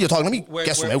on. While you're talking, let me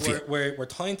get some out for you. We're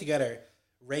tying together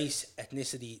race,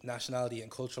 ethnicity, nationality,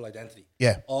 and cultural identity.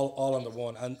 Yeah. All under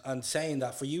one, and saying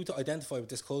that for you to identify with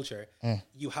this culture,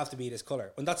 you have to be this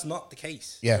color, when that's not the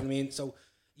case. Yeah. You know what I mean? So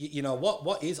you know,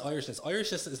 what is Irishness?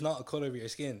 Irishness is not a colour of your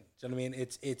skin. Do you know what I mean?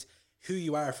 It's who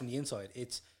you are from the inside.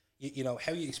 It's, you know,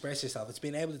 how you express yourself. It's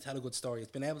being able to tell a good story.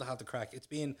 It's being able to have the crack. It's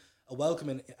being a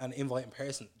welcoming and inviting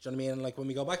person. Do you know what I mean? And like when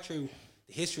we go back through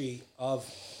the history of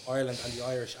Ireland and the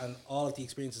Irish and all of the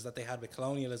experiences that they had with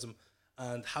colonialism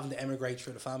and having to emigrate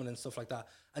through the famine and stuff like that,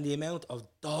 and the amount of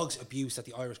dog's abuse that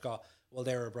the Irish got while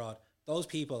they were abroad, those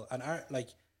people and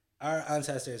our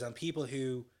ancestors and people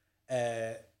who,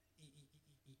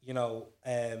 you know,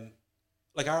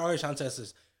 like our Irish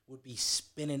ancestors would be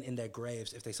spinning in their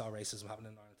graves if they saw racism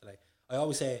happening in Ireland today. I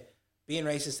always say being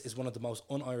racist is one of the most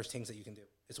un-Irish things that you can do.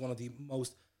 It's one of the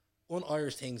most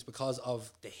un-Irish things because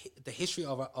of the history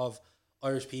of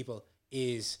Irish people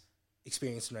is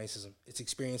experiencing racism. It's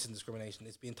experiencing discrimination.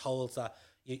 It's being told that,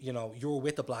 you know, you're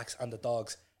with the blacks and the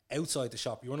dogs outside the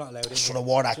shop. You're not allowed in. Should have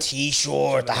wore that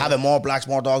T-shirt. They have it more blacks,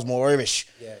 more dogs, more Irish.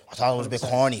 Yeah. I thought it was a bit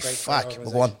corny. Fuck.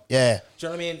 But go on. Yeah. Do you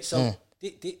know what I mean? So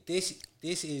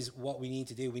this is what we need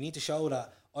to do. We need to show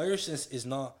that Irishness is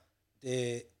not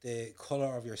the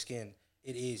colour of your skin.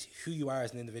 It is who you are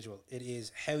as an individual. It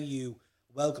is how you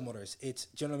welcome others. It's,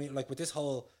 do you know what I mean? Like with this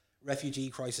whole refugee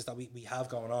crisis that we have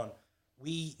going on,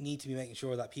 we need to be making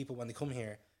sure that people, when they come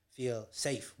here, feel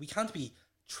safe. We can't be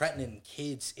threatening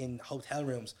kids in hotel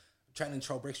rooms, threatening to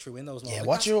throw bricks through windows. Yeah,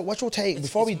 what's your take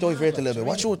before we dive into it a little bit?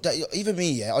 What's your even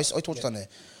me? Yeah, I touched on it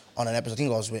on an episode.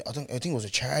 I think it was a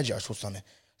Charger. I touched on it.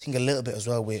 I think a little bit as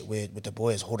well with the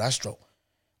boys Hood Astro.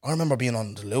 I remember being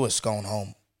on the Lewis going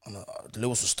home, and the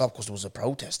Lewis was stopped because there was a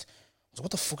protest. I was like,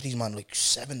 what the fuck are these man, like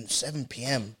 7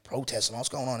 p.m. protests and what's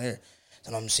going on here?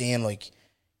 And I'm seeing like,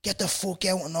 get the fuck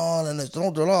out and all, and there's a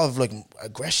lot of like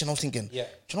aggression. I was thinking, yeah,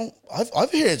 do you know,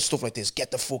 I've heard stuff like this, get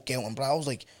the fuck out and blah. I was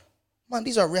like, man,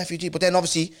 these are refugees. But then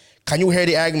obviously, can you hear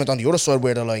the argument on the other side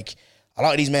where they're like, a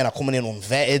lot of these men are coming in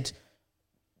unvetted.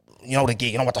 You know the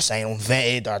gig, you know what they're saying,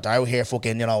 unvetted, or they're out here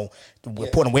fucking, you know,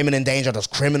 we're putting women in danger, there's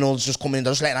criminals just coming in,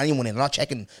 they're just letting anyone in, they're not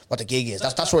checking what the gig is.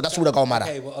 That's where they're going mad at.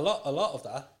 Okay, well a lot of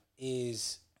that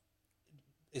is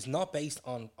not based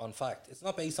on fact. It's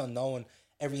not based on knowing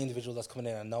every individual that's coming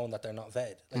in and knowing that they're not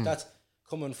vetted. Like that's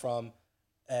coming from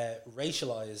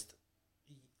racialized,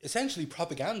 essentially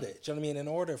propaganda. Do you know what I mean? In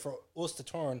order for us to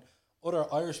turn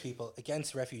other Irish people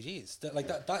against refugees,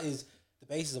 that is the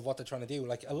basis of what they're trying to do.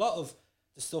 Like a lot of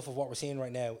the stuff of what we're seeing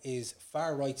right now is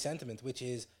far right sentiment, which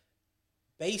is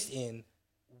based in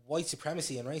white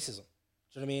supremacy and racism.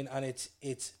 Do you know what I mean? And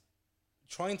it's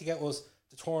trying to get us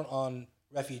to turn on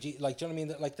refugees. Like, do you know what I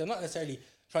mean? Like, they're not necessarily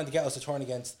trying to get us to turn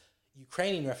against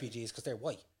Ukrainian refugees because they're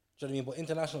white. Do you know what I mean? But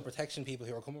international protection people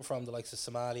who are coming from the likes of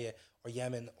Somalia or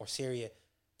Yemen or Syria,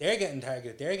 they're getting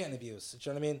targeted. They're getting abused. Do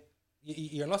you know what I mean?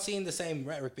 You're not seeing the same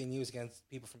rhetoric being used against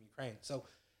people from Ukraine. So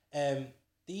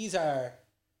these are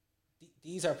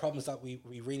problems that we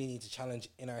really need to challenge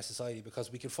in our society,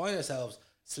 because we can find ourselves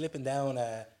slipping down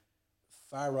a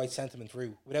far right sentiment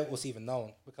route without us even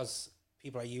knowing, because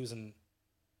people are using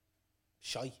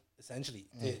shite essentially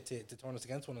to turn us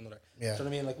against one another. Yeah. Do you know what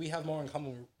I mean? Like, we have more in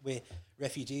common with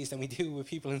refugees than we do with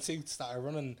people in suits that are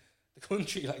running the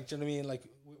country. Like, do you know what I mean? Like,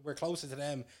 we're closer to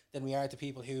them than we are to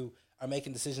people who are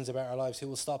making decisions about our lives, who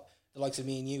will stop the likes of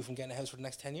me and you from getting a house for the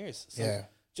next 10 years. So yeah.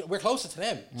 We're closer to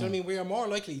them. Do you know what I mean? We are more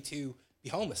likely to be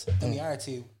homeless than we are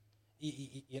to,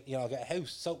 you know, get a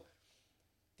house. So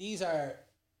these are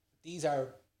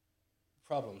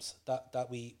problems that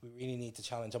we really need to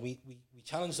challenge, and we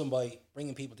challenge them by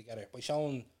bringing people together, by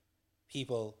showing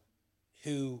people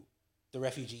who the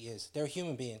refugee is. They're a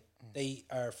human being. They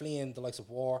are fleeing the likes of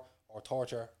war or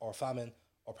torture or famine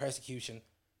or persecution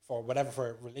for whatever,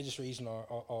 for religious reason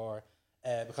or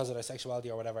because of their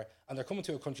sexuality or whatever, and they're coming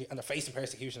to a country and they're facing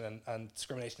persecution and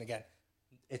discrimination again.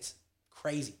 It's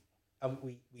crazy, and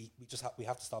we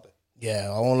have to stop it.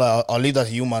 Yeah, I'll leave that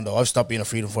to you, man. Though I've stopped being a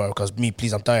freedom fighter because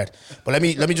please, I'm tired. But let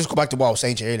me just go back to what I was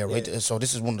saying to you earlier, right? Yeah. So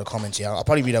this is one of the comments here. I'll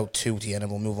probably read out 2 to the end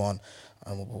and we'll move on,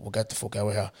 and we'll get the fuck out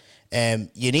of here.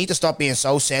 You need to stop being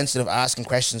so sensitive. Asking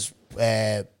questions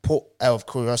put out of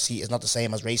curiosity is not the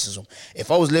same as racism. If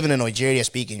I was living in Nigeria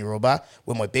speaking Yoruba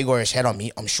with my big Irish head on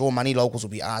me, I'm sure many locals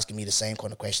would be asking me the same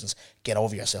kind of questions. Get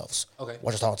over yourselves. Okay.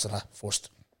 What's your thoughts on that first?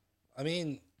 I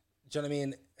mean, do you know what I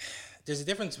mean? There's a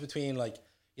difference between, like,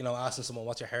 you know, asking someone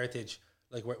what's your heritage,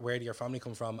 like where do your family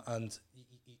come from, and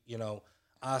you know,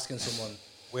 asking someone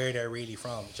where they're really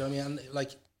from. Do you know what I mean? And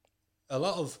like, a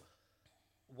lot of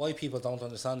white people don't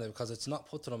understand it because it's not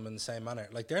put to them in the same manner.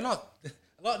 Like, they're not.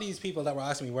 A lot of these people that were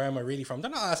asking me where am I really from,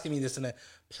 they're not asking me this in a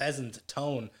pleasant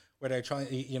tone where they're trying,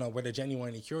 you know, where they're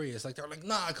genuinely curious. Like, they're like,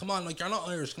 nah, come on, like, you're not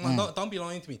Irish. Come on, don't be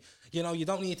lying to me. You know, you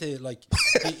don't need to, like,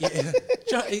 you know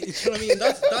what I mean?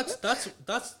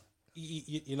 That's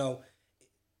you know,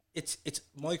 it's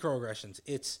microaggressions.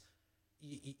 It's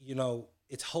you know,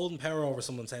 it's holding power over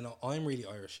someone saying, "No, I'm really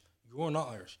Irish. You're not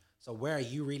Irish. So where are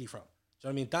you really from?" Do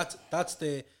you know what I mean? That's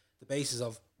the basis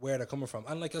of where they're coming from.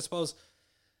 And like, I suppose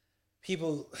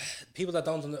people that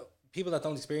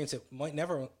don't experience it might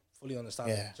never fully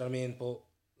understand it. Do you know what I mean? But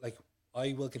like,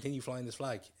 I will continue flying this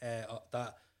flag.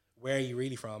 That where are you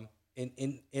really from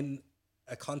in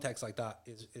a context like that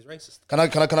is racist. Can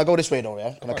I go this way though?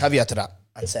 Yeah. Can I caveat to that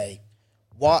and say,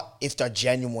 what if they're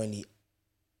genuinely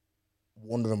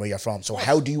wondering where you're from? So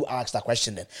how do you ask that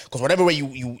question then? Because whatever way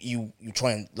you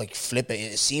try and like flip it,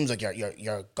 it seems like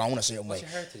you're going a certain way. What's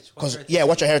your heritage? Because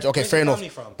what's your heritage? Okay, fair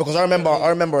enough. Because I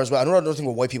remember as well. Another thing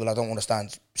with white people I don't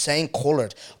understand, saying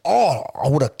coloured. Oh, I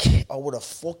would have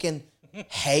fucking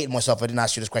hated myself if I didn't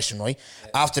ask you this question, right?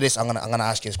 Yeah. After this, I'm gonna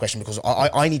ask you this question because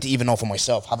I need to even know for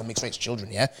myself, having mixed race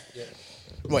children. Yeah.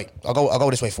 Right. I'll go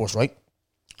this way first, right?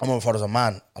 I remember my father's a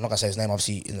man. I'm not gonna say his name.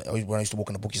 Obviously, when I used to work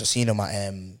in the bookies, I seen him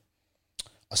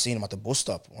at the bus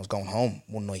stop when I was going home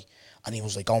one night, and he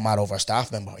was like going mad over a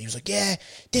staff member. He was like, "Yeah,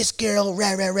 this girl,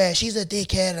 she's a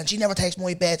dickhead, and she never takes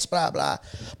my bets, blah blah."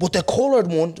 But the coloured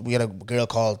one, we had a girl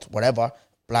called whatever,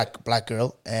 black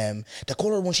girl. The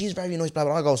coloured one, she's very nice, blah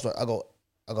blah.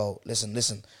 I go.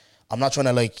 Listen. I'm not trying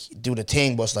to like do the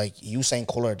thing, but it's like you saying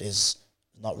coloured is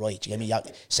not right. You get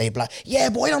me? Say black. Yeah,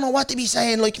 but I don't know what to be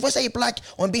saying. Like, if I say black,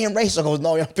 I'm being racist. I go,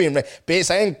 no, you're not being racist.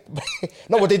 Saying,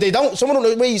 no, but they don't. Some of them,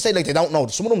 the way you say, like, they don't know.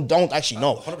 Some of them don't actually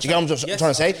know. Do you get what I'm trying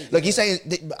to say? Like, he's saying,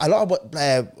 a lot of what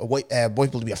white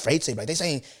people to be afraid to say, like, they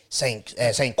saying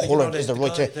colour is the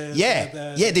right thing.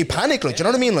 Yeah, they panic, like, do you know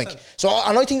what I mean? Like, so,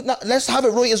 and I think, let's have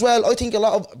it right as well. I think a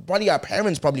lot of, probably our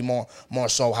parents probably more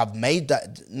so have made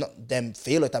them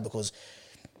feel like that because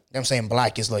them saying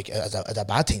black is like a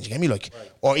bad thing. Do you get me? Like,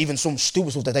 right. Or even some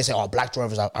stupid stuff that they say, "Oh, black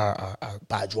drivers are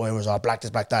bad drivers," or "black this,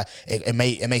 black that." It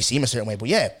may seem a certain way, but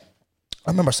yeah,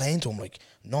 I remember saying to him like,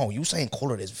 "No, you saying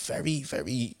coloured is very,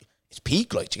 very, it's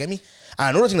peak." Like, do you get me?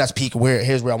 And another thing that's peak,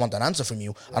 here's where I want an answer from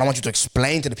you, and I want you to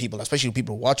explain to the people, especially the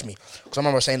people who watch me, because I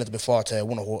remember saying it before to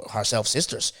one of herself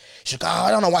sisters. She's like, "Oh,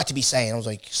 I don't know what to be saying." I was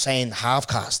like, saying half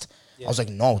caste. Yeah. I was like,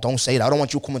 no, don't say that. I don't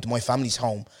want you coming to my family's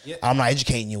home. Yeah. I'm not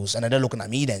educating you. And then they're looking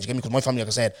at me then. Do you get me? Because my family, like I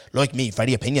said, like me,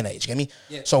 very opinionated. Do you get me?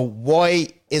 Yeah. So why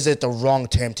is it the wrong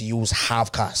term to use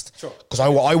half caste? Sure. Because I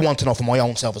want to know for my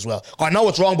own self as well. I know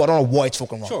it's wrong, but I don't know why it's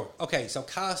fucking wrong. Sure. Okay, so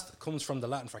caste comes from the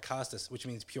Latin for castus, which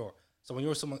means pure. So when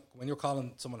you're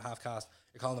calling someone half caste,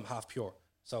 you're calling them half pure.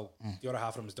 So the other half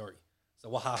of them is dirty. So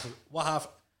what half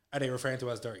are they referring to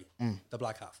as dirty? The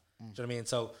black half. Do you know what I mean?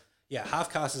 So yeah,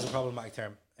 half caste is a problematic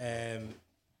term.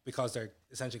 Because they're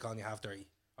essentially calling you half dirty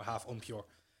or half impure.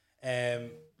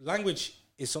 Language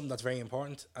is something that's very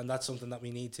important, and that's something that we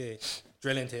need to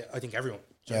drill into, I think, everyone.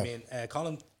 Do you know what I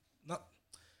mean?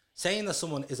 Saying that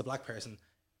someone is a black person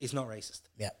is not racist.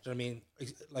 Yeah. Do you know what I mean?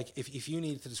 Like, if you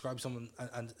need to describe someone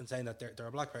and saying that they're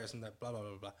a black person, that blah, blah,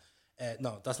 blah, blah,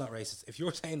 no, that's not racist. If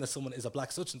you're saying that someone is a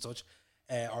black such and such,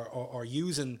 or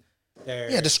using their...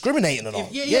 Yeah, discriminating and all.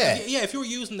 If you're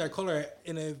using their colour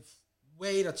in a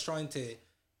way that's trying to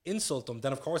insult them,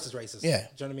 then of course it's racist. Yeah.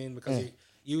 Do you know what I mean? Because you're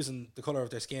using the colour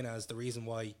of their skin as the reason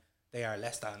why they are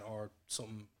less than or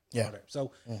something. Yeah. Other.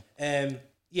 So,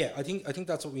 I think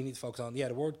that's what we need to focus on. Yeah,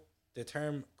 the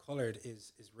term coloured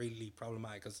is really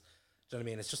problematic because, do you know what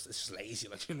I mean? It's just lazy.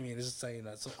 Like, do you know what I mean? It's just saying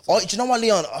that. So, do you know what,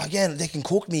 Leon? Again, they can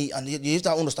cook me, and you have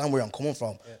to understand where I'm coming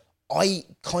from. Yeah. I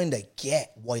kind of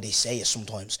get why they say it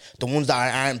sometimes. The ones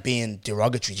that aren't being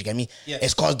derogatory, do you get me? Yeah.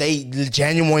 It's because they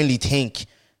genuinely think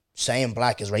saying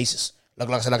black is racist. Like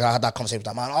I said, I had that conversation with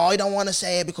that man. Oh, I don't want to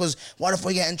say it because what if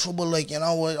we get in trouble? Like, you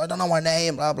know, I don't know her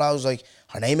name, blah, blah. I was like,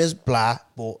 her name is blah,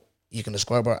 but you can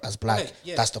describe her as black. Okay,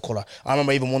 yeah. That's the colour. I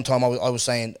remember even one time I was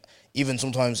saying, even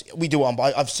sometimes, we do it,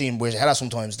 I've seen where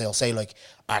sometimes they'll say like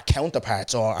our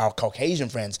counterparts or our Caucasian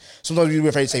friends. Sometimes we're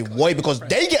afraid to say why because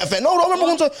they get offended. No, I remember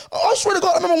one time, I swear to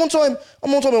God, I remember one time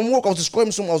in work, I was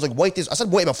describing someone, I was like, white this. I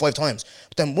said white about 5 times.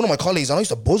 But then one of my colleagues, and I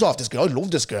used to buzz off this girl, I love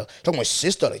this girl, talking my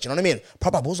sister, like, you know what I mean?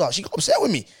 Proper buzz off. She got upset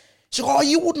with me. She goes, oh,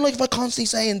 you wouldn't like if I constantly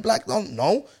saying black.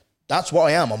 No. That's what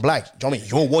I am. I'm black. Do you know what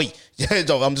I mean? You're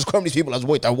white. I'm describing these people as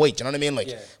white. They're white. Do you know what I mean? Like,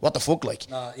 what the fuck? Like,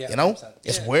 you know? 100%.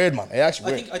 It's weird, man. It's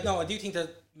actually weird. I do think that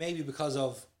maybe because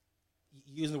of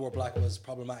using the word black was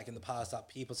problematic in the past, that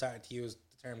people started to use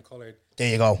the term coloured.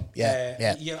 There you go.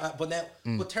 Yeah. But now,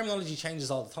 but terminology changes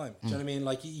all the time. Do you know what I mean?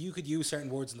 Like, you could use certain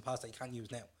words in the past that you can't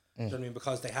use now. Do you know what I mean?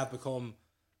 Because they have become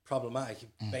problematic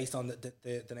based on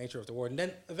the nature of the word. And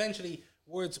then eventually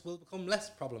words will become less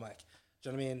problematic. Do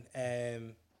you know what I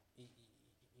mean?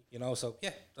 You know, so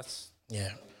yeah, that's...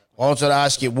 Yeah. I wanted to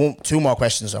ask you two more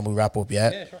questions and we wrap up.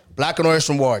 Yeah, sure. Black and Irish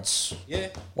Rewards. Yeah.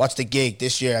 What's the gig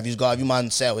this year? Have you man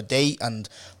set a date and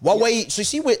what way? So you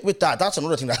see with that, that's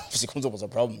another thing that obviously comes up as a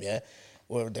problem. Yeah,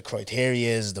 where the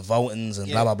criteria is, the votings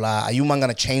and blah blah blah. Are you man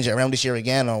gonna change it around this year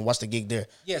again, or what's the gig there?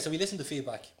 Yeah. So we listened to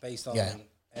feedback based on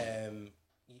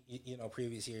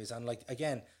previous years, and like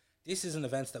again, this is an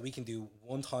event that we can do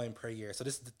one time per year. So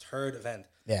this is the third event.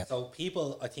 Yeah. So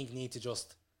people, I think, need to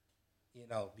just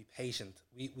be patient.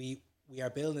 We are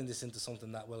building this into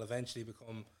something that will eventually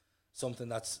become something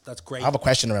that's great. I have a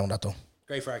question around that though.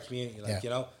 Great for our community,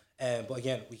 but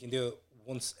again, we can do it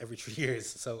once every 3 years.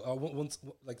 So we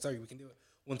can do it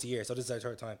once a year. So this is our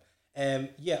third time. I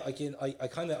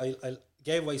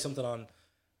gave away something on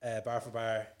Bar for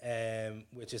Bar,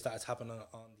 which is that it's happening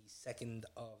on the 2nd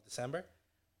of December.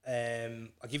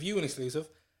 I'll give you an exclusive.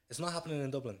 It's not happening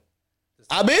in Dublin. It's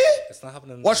not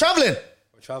happening. We're traveling.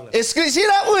 Traveling. See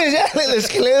that one? Yeah, little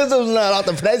exclusives not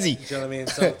the prezi. Do you know what I mean?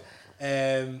 So,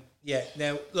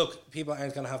 now look, people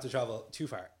aren't going to have to travel too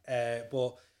far.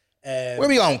 But where are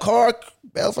we going? Cork,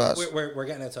 Belfast. We're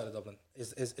getting outside of Dublin.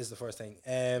 Is the first thing.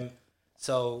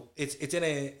 So it's in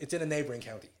a neighbouring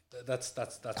county. That's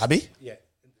Abbey? Yeah.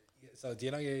 So do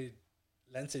you know your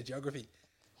Leinster geography?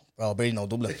 Well, I barely know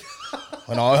Dublin.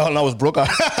 All I know is Brooker.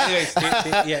 Anyways,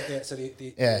 so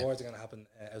the awards are going to happen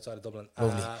outside of Dublin.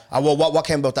 Lovely. What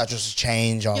came about that? Just a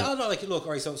change? Or? Yeah, no, look,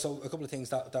 all right, so a couple of things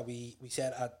that we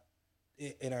said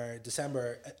in our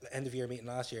December end of year meeting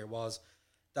last year was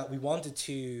that we got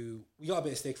a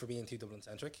bit of stick for being too Dublin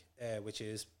centric, which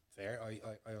is fair.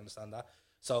 I understand that.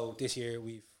 So this year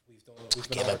we've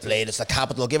give it a play. It's the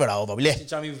capital. Give it over, will you?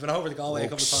 Johnny, we've been over to Galway a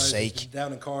couple of times. We've been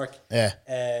down in Cork. Yeah.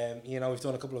 We've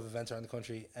done a couple of events around the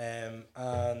country. So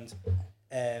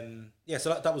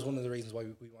that was one of the reasons why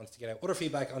we wanted to get out. Other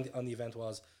feedback on the event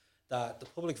was that the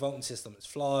public voting system is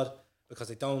flawed because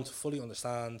they don't fully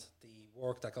understand the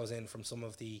work that goes in from some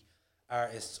of the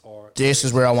artists. This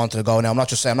is where I wanted to go now. I'm not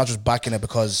just backing it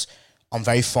because I'm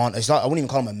very fond. I wouldn't even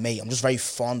call him a mate. I'm just very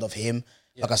fond of him.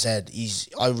 Yeah. Like I said,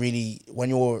 when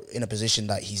you're in a position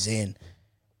that he's in,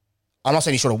 I'm not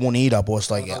saying he should have won either, but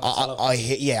it's like, I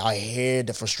hear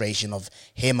the frustration of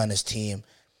him and his team.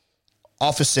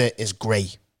 Officer is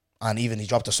great. And even he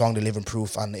dropped a song, The Living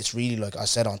Proof, and it's really, like I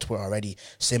said on Twitter already,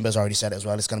 Simba's already said it as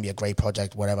well, it's going to be a great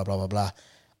project, whatever, blah, blah, blah.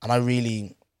 And I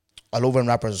love when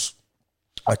rappers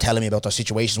are telling me about their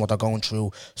situations, what they're going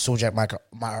through, subject matter,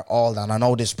 all that. And I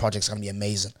know this project's going to be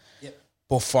amazing. Yep.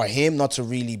 But for him not to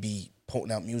really be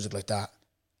putting out music like that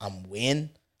and win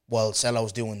while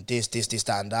Cello's doing this,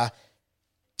 that, and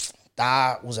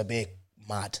that was a bit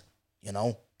mad,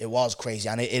 It was crazy.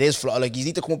 And it is, like, you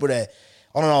need to come up with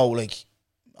I don't know, like,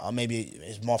 maybe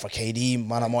it's more for KD,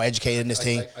 man, I'm more educated in this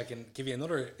thing. I can give you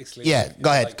another exclusive. Yeah,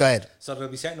 go ahead. So there'll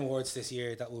be certain awards this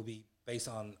year that will be based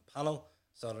on panel.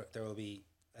 So there will be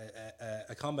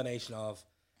a combination of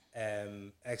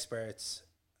experts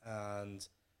and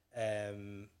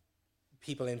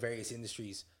people in various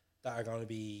industries that are going to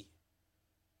be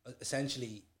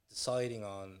essentially deciding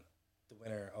on the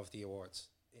winner of the awards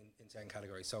in certain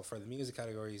categories. So for the music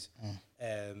categories,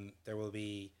 there will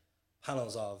be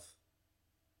panels of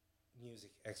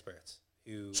music experts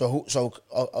who. So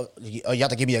you have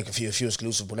to give me a few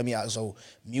exclusive, but let me ask. So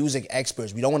music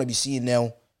experts, we don't want to be seeing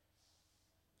now.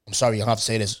 I'm sorry, I have to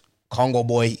say this. Congo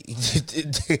Boy,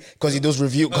 because he does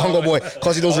review. Congo Boy,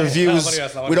 because he does reviews.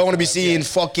 We don't want to be seeing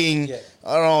fucking. Yeah.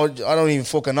 I don't even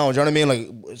fucking know. Do you know what I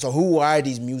mean? Like, so who are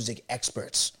these music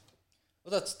experts?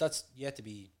 Well, that's yet to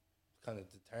be kind of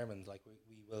determined. Like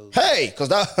we will. Hey, because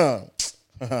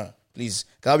that. Please,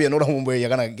 that'll be another one where you're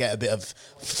gonna get a bit of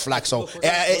flack. So,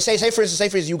 say for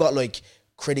instance, you got like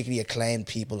critically acclaimed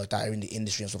people like that in the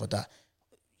industry and stuff like that.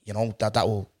 That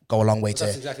will go a long way to.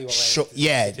 That's exactly what you should.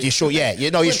 Yeah, you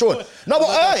should. No,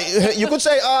 but you could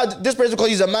say, this person because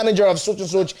he's a manager of such and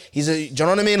such. Do you know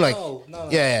what I mean? Like, no.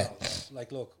 Yeah.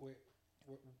 Like, look,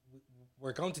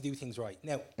 we're going to do things right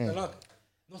now.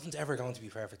 Nothing's ever going to be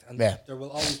perfect, and there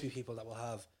will always be people that will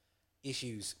have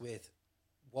issues with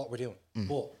what we're doing.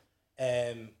 But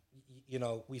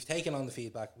we've taken on the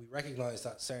feedback. We recognise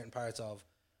that certain parts of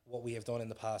what we have done in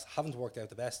the past haven't worked out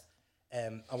the best.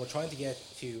 And we're trying to get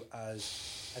to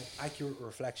as an accurate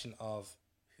reflection of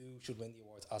who should win the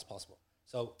awards as possible.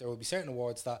 So there will be certain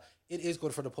awards that it is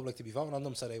good for the public to be voting on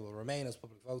them, so they will remain as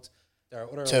public votes. There are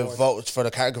other awards vote for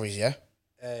the categories, yeah.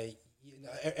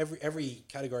 Every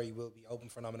category will be open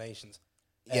for nominations.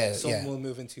 Some will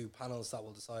move into panels that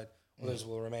will decide. Others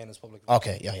will remain as public votes.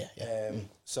 Okay, yeah.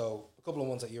 So a couple of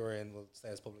ones that you were in will stay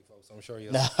as public photos. So I'm sure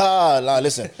you'll. Nah,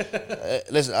 listen.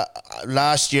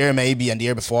 Last year maybe and the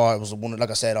year before, it was one, like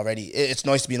I said already. It's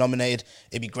nice to be nominated.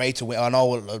 It'd be great to win. I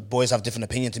know boys have different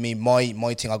opinion to me.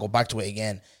 My thing, I'll go back to it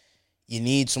again. You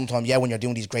need sometimes, when you're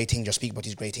doing these great things, you're speaking about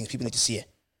these great things, people need to see it.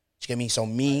 Do you get me? So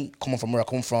me, coming from where I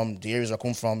come from, the areas I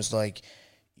come from, it's like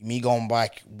me going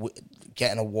back,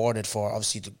 getting awarded for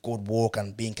obviously the good work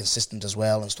and being consistent as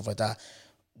well and stuff like that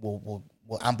will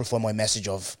amplify my message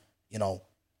of,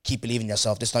 keep believing in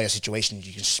yourself. This is not your situation.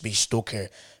 You can just be stuck here.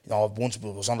 I once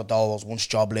was on the dole, I was once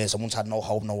jobless, I once had no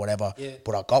hope, no whatever. Yeah.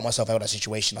 But I got myself out of that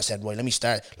situation. I said, right, let me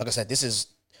start. Like I said, this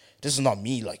is not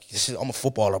me. Like, I'm a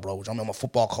footballer, bro. I'm a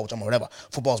football coach. I'm a whatever.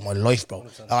 Football is my life, bro.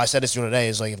 I said this the other day.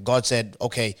 It's like if God said,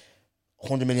 okay,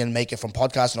 100 million make it from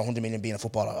podcasting, 100 million being a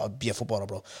footballer, I'll be a footballer,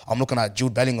 bro. I'm looking at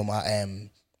Jude Bellingham at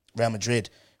Real Madrid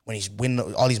when he's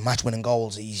winning all these match-winning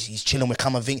goals. He's chilling with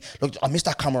Camavinga. Look, I miss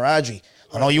that camaraderie.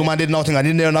 I know you man did nothing. I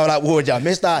didn't even know that word. I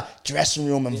miss that dressing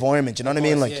room environment. You know what I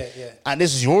mean? Like, and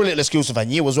this is your little exclusive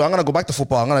and you as well. I'm gonna go back to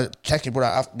football. I'm gonna check your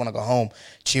brother when I go home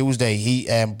Tuesday. He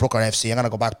Brooker FC. I'm gonna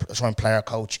go back try and play our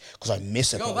coach because I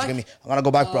miss it. Bro. I'm gonna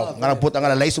go back, bro. I'm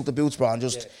gonna lace up the boots, bro, and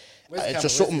just. It's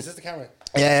just something. Is this the camera?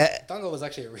 Yeah. Dongo was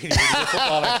actually a really, really good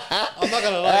footballer. I'm not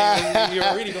gonna lie, you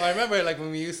were really good. I remember like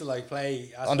when we used to like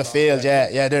play on the field,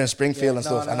 they're in Springfield and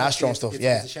stuff, and Astro and stuff.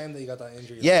 It's a shame that you got that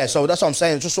injury. Yeah, so that's what I'm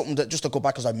saying. It's just something that just to go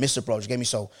back because I miss it, bro. Just gave me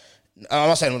so. I'm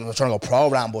not saying I'm trying to go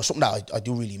pro-ram, but something that I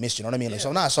do really miss. You know what I mean? Like,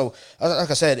 so like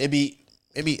I said, it'd be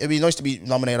nice to be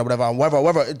nominated or whatever. And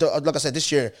whatever. Like I said, this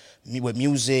year with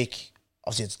music.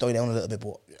 Obviously, it's died down a little bit,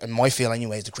 but in my feel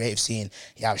anyways, the creative scene,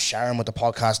 you have Sharon with the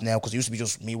podcast now, because it used to be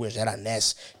just me, where's that at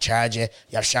Ness, Charge it.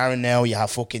 You have Sharon now, you have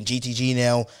fucking GTG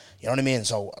now, you know what I mean?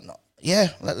 So,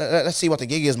 let's see what the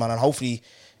gig is, man, and hopefully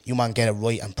you man get it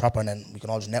right and proper, and then we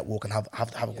can all just network and have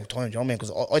a good time, do you know what I mean?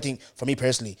 Because I think, for me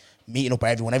personally, meeting up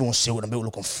with everyone's suited and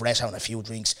looking fresh, having a few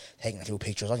drinks, taking a few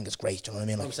pictures, I think it's great, do you know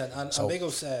what I mean? Like, 100%. And big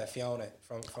ups Fiona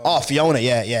from Fiona,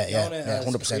 yeah,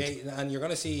 100%. And you're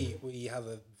going to see we have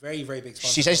a very, very big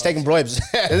sponsor. She says she's taking bribes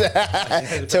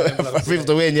for people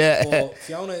to win, yeah. But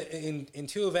Fiona, in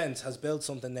 2 events, has built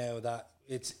something now that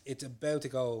it's about to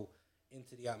go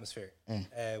into the atmosphere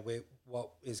with what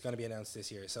is going to be announced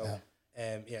this year. So,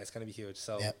 it's going to be huge.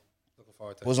 So, looking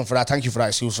forward to it. Wasn't for that. Thank you for that,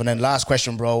 excuse. And then last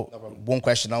question, bro. No problem. One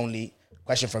question only.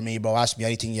 Question for me, bro. Ask me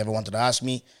anything you ever wanted to ask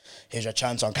me. Here's your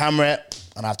chance on camera,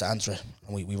 and I have to answer it.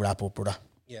 And we wrap up, brother.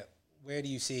 Yeah. Where do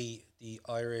you see the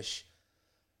Irish...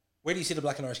 Where do you see the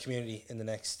Black and Irish community in the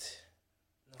next...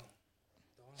 No.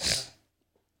 Don't want that.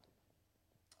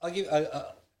 I'll give...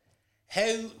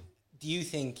 how do you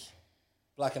think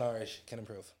Black and Irish can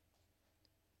improve?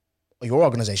 Your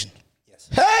organisation? Yes.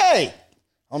 Hey!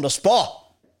 On the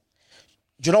spot.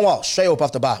 Do you know what? Straight up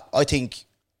off the bat, I think...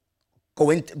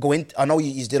 Go in. I know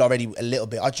you did already a little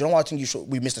bit. Do you know what? I think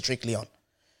we missed a trick, Leon,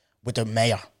 with the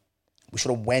mayor. We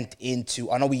should have went into...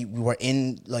 I know we were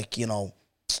in, like,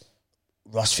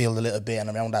 Rossfield a little bit and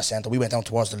around that centre. We went down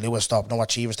towards the Lewis stop,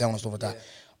 Cheevers Town and stuff like that.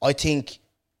 I think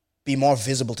be more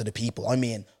visible to the people. I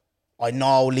mean, I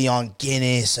know Leon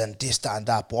Guinness and this, that and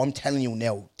that, but I'm telling you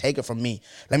now, take it from me.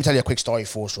 Let me tell you a quick story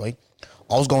first, right?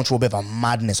 I was going through a bit of a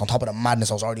madness. On top of the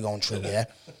madness I was already going through, yeah?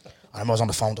 And I was on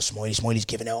the phone to Smiley. Smiley's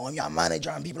giving out, I'm your manager,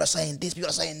 and people are saying this, people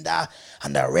are saying that,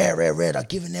 and they're rare, they're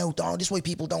giving out, this is why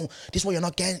people don't, this is why you're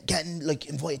not getting like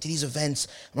invited to these events.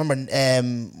 I remember,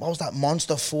 what was that,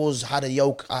 Monster Fuzz had a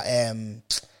yoke at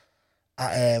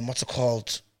what's it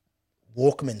called,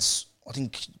 Walkman's. I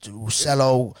think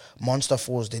Cello, Monster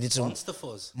Fuzz, they did some... Monster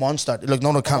Fuzz? Monster, like,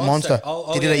 no, can't Monster.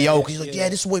 Oh, they did a yoke. He's like,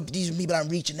 this is why these people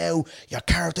aren't reaching out, your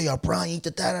character, your brand,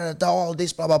 all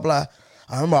this, blah, blah, blah.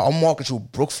 I remember I'm walking through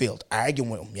Brookfield arguing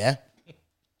with him, yeah?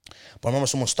 But I remember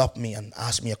someone stopped me and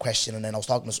asked me a question, and then I was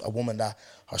talking to a woman that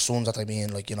her son's had to be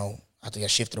in, like, had to get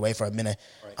shifted away for a minute.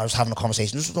 Right. I was having a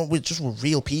conversation. This was just with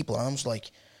real people, and I'm just like,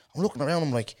 I'm looking around,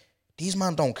 I'm like, these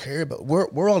men don't care, but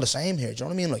we're all the same here, do you know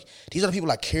what I mean? Like, these are the people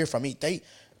that care for me. They,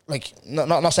 like,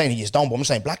 not saying he just don't, but I'm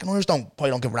saying Black and Irish probably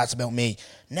don't give a rat's about me.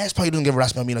 Ness probably doesn't give a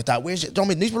rat's about me like that. Where's it? Do you know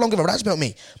what I mean? These people don't give a rat's about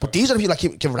me. But these are the people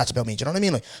that give a rat's about me. Do you know what I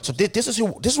mean? Like, so this is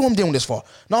what I'm doing this for.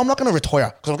 No, I'm not going to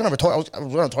retire. Because I was going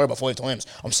to retire about 5 times.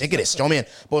 I'm sick of this. Do you know what I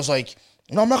mean? But it's like,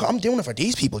 no, I'm doing it for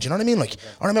these people. Do you know what I mean? Like,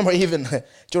 I remember even the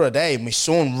other day, my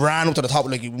son ran up to the top.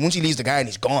 Like, once he leaves the garden,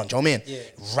 he's gone. Do you know what I mean?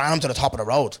 Yeah. Ran up to the top of the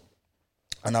road.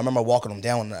 And I remember walking him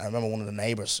down. And I remember one of the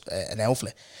neighbours, an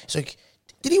outfit. He's like,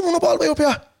 did he run up all the way up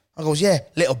here? I goes, yeah,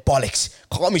 little bollocks.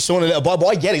 Call me son a little boy, but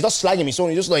I get it. He's not slagging me son.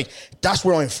 He's just like, that's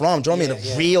where I'm from. Do you know what I mean?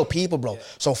 The real people, bro. Yeah.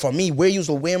 So for me, where you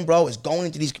will win, bro, is going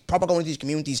into these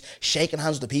communities, shaking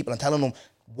hands with the people and telling them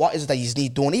what is it that you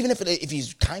need done? Even if you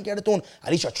can't get it done,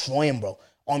 at least you're trying, bro.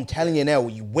 I'm telling you now,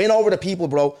 you win over the people,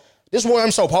 bro. This is why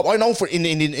I'm so popular. I know in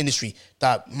the industry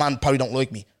that man probably don't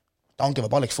like me. Don't give a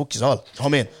bollocks, fuck you all. Do you know what I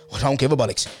mean? I don't give a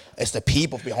bollocks. It's the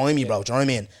people behind me, bro. Do you know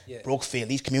what I mean? Yeah. Brookfield,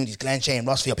 these communities, Glenshane,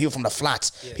 Rossfield, people from the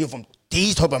flats, people from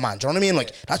these type of man. Do you know what I mean?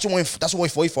 Like, that's what I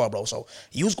fight for, bro. So,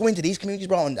 you just go into these communities,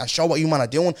 bro, and show what you man are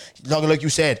doing. Like you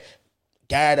said,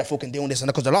 Garda fucking doing this and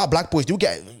that, because a lot of black boys do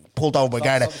get pulled over by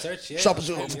Garda.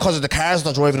 Because of the cars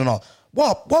they're driving and all.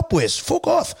 What boys? Fuck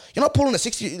off. You're not pulling a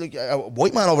 60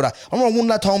 white man over that. I remember one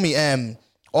that told me,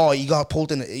 he got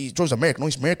pulled in, he drives a Merc,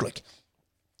 nice Merc, like.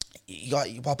 You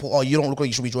don't look like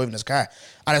you should be driving this car.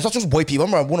 And it's not just white people. I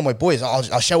remember one of my boys,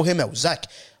 I'll shout him out, Zach,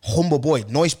 humble boy,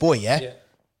 nice boy, yeah?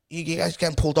 You guys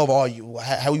getting pulled over,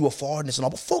 how you affording this and all,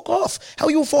 but fuck off. How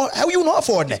you not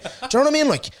affording it? Do you know what I mean?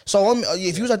 Like, so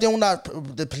if you are doing that,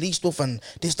 the police stuff and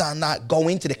this, that and that, go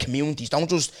into the communities. Don't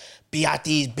just be at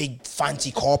these big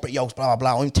fancy corporate yokes, blah,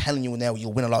 blah, blah. I'm telling you now,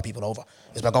 you'll win a lot of people over.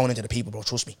 It's about going into the people, bro.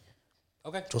 Trust me.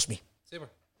 Okay. Trust me. Super.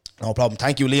 No problem.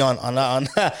 Thank you, Leon, on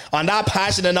that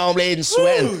passion and now I'm bleeding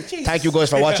sweating. Thank you guys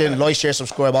for watching. Like, share,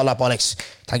 subscribe, all that bollocks.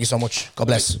 Thank you so much. God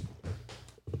bless.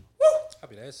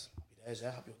 Happy days. Happy days,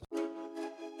 yeah. Happy.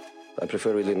 I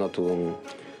prefer really not to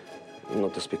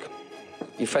speak.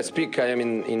 If I speak, I am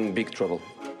in big trouble.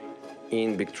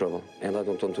 In big trouble. And I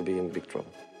don't want to be in big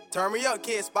trouble. Turn me up,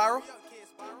 kid, Spiral.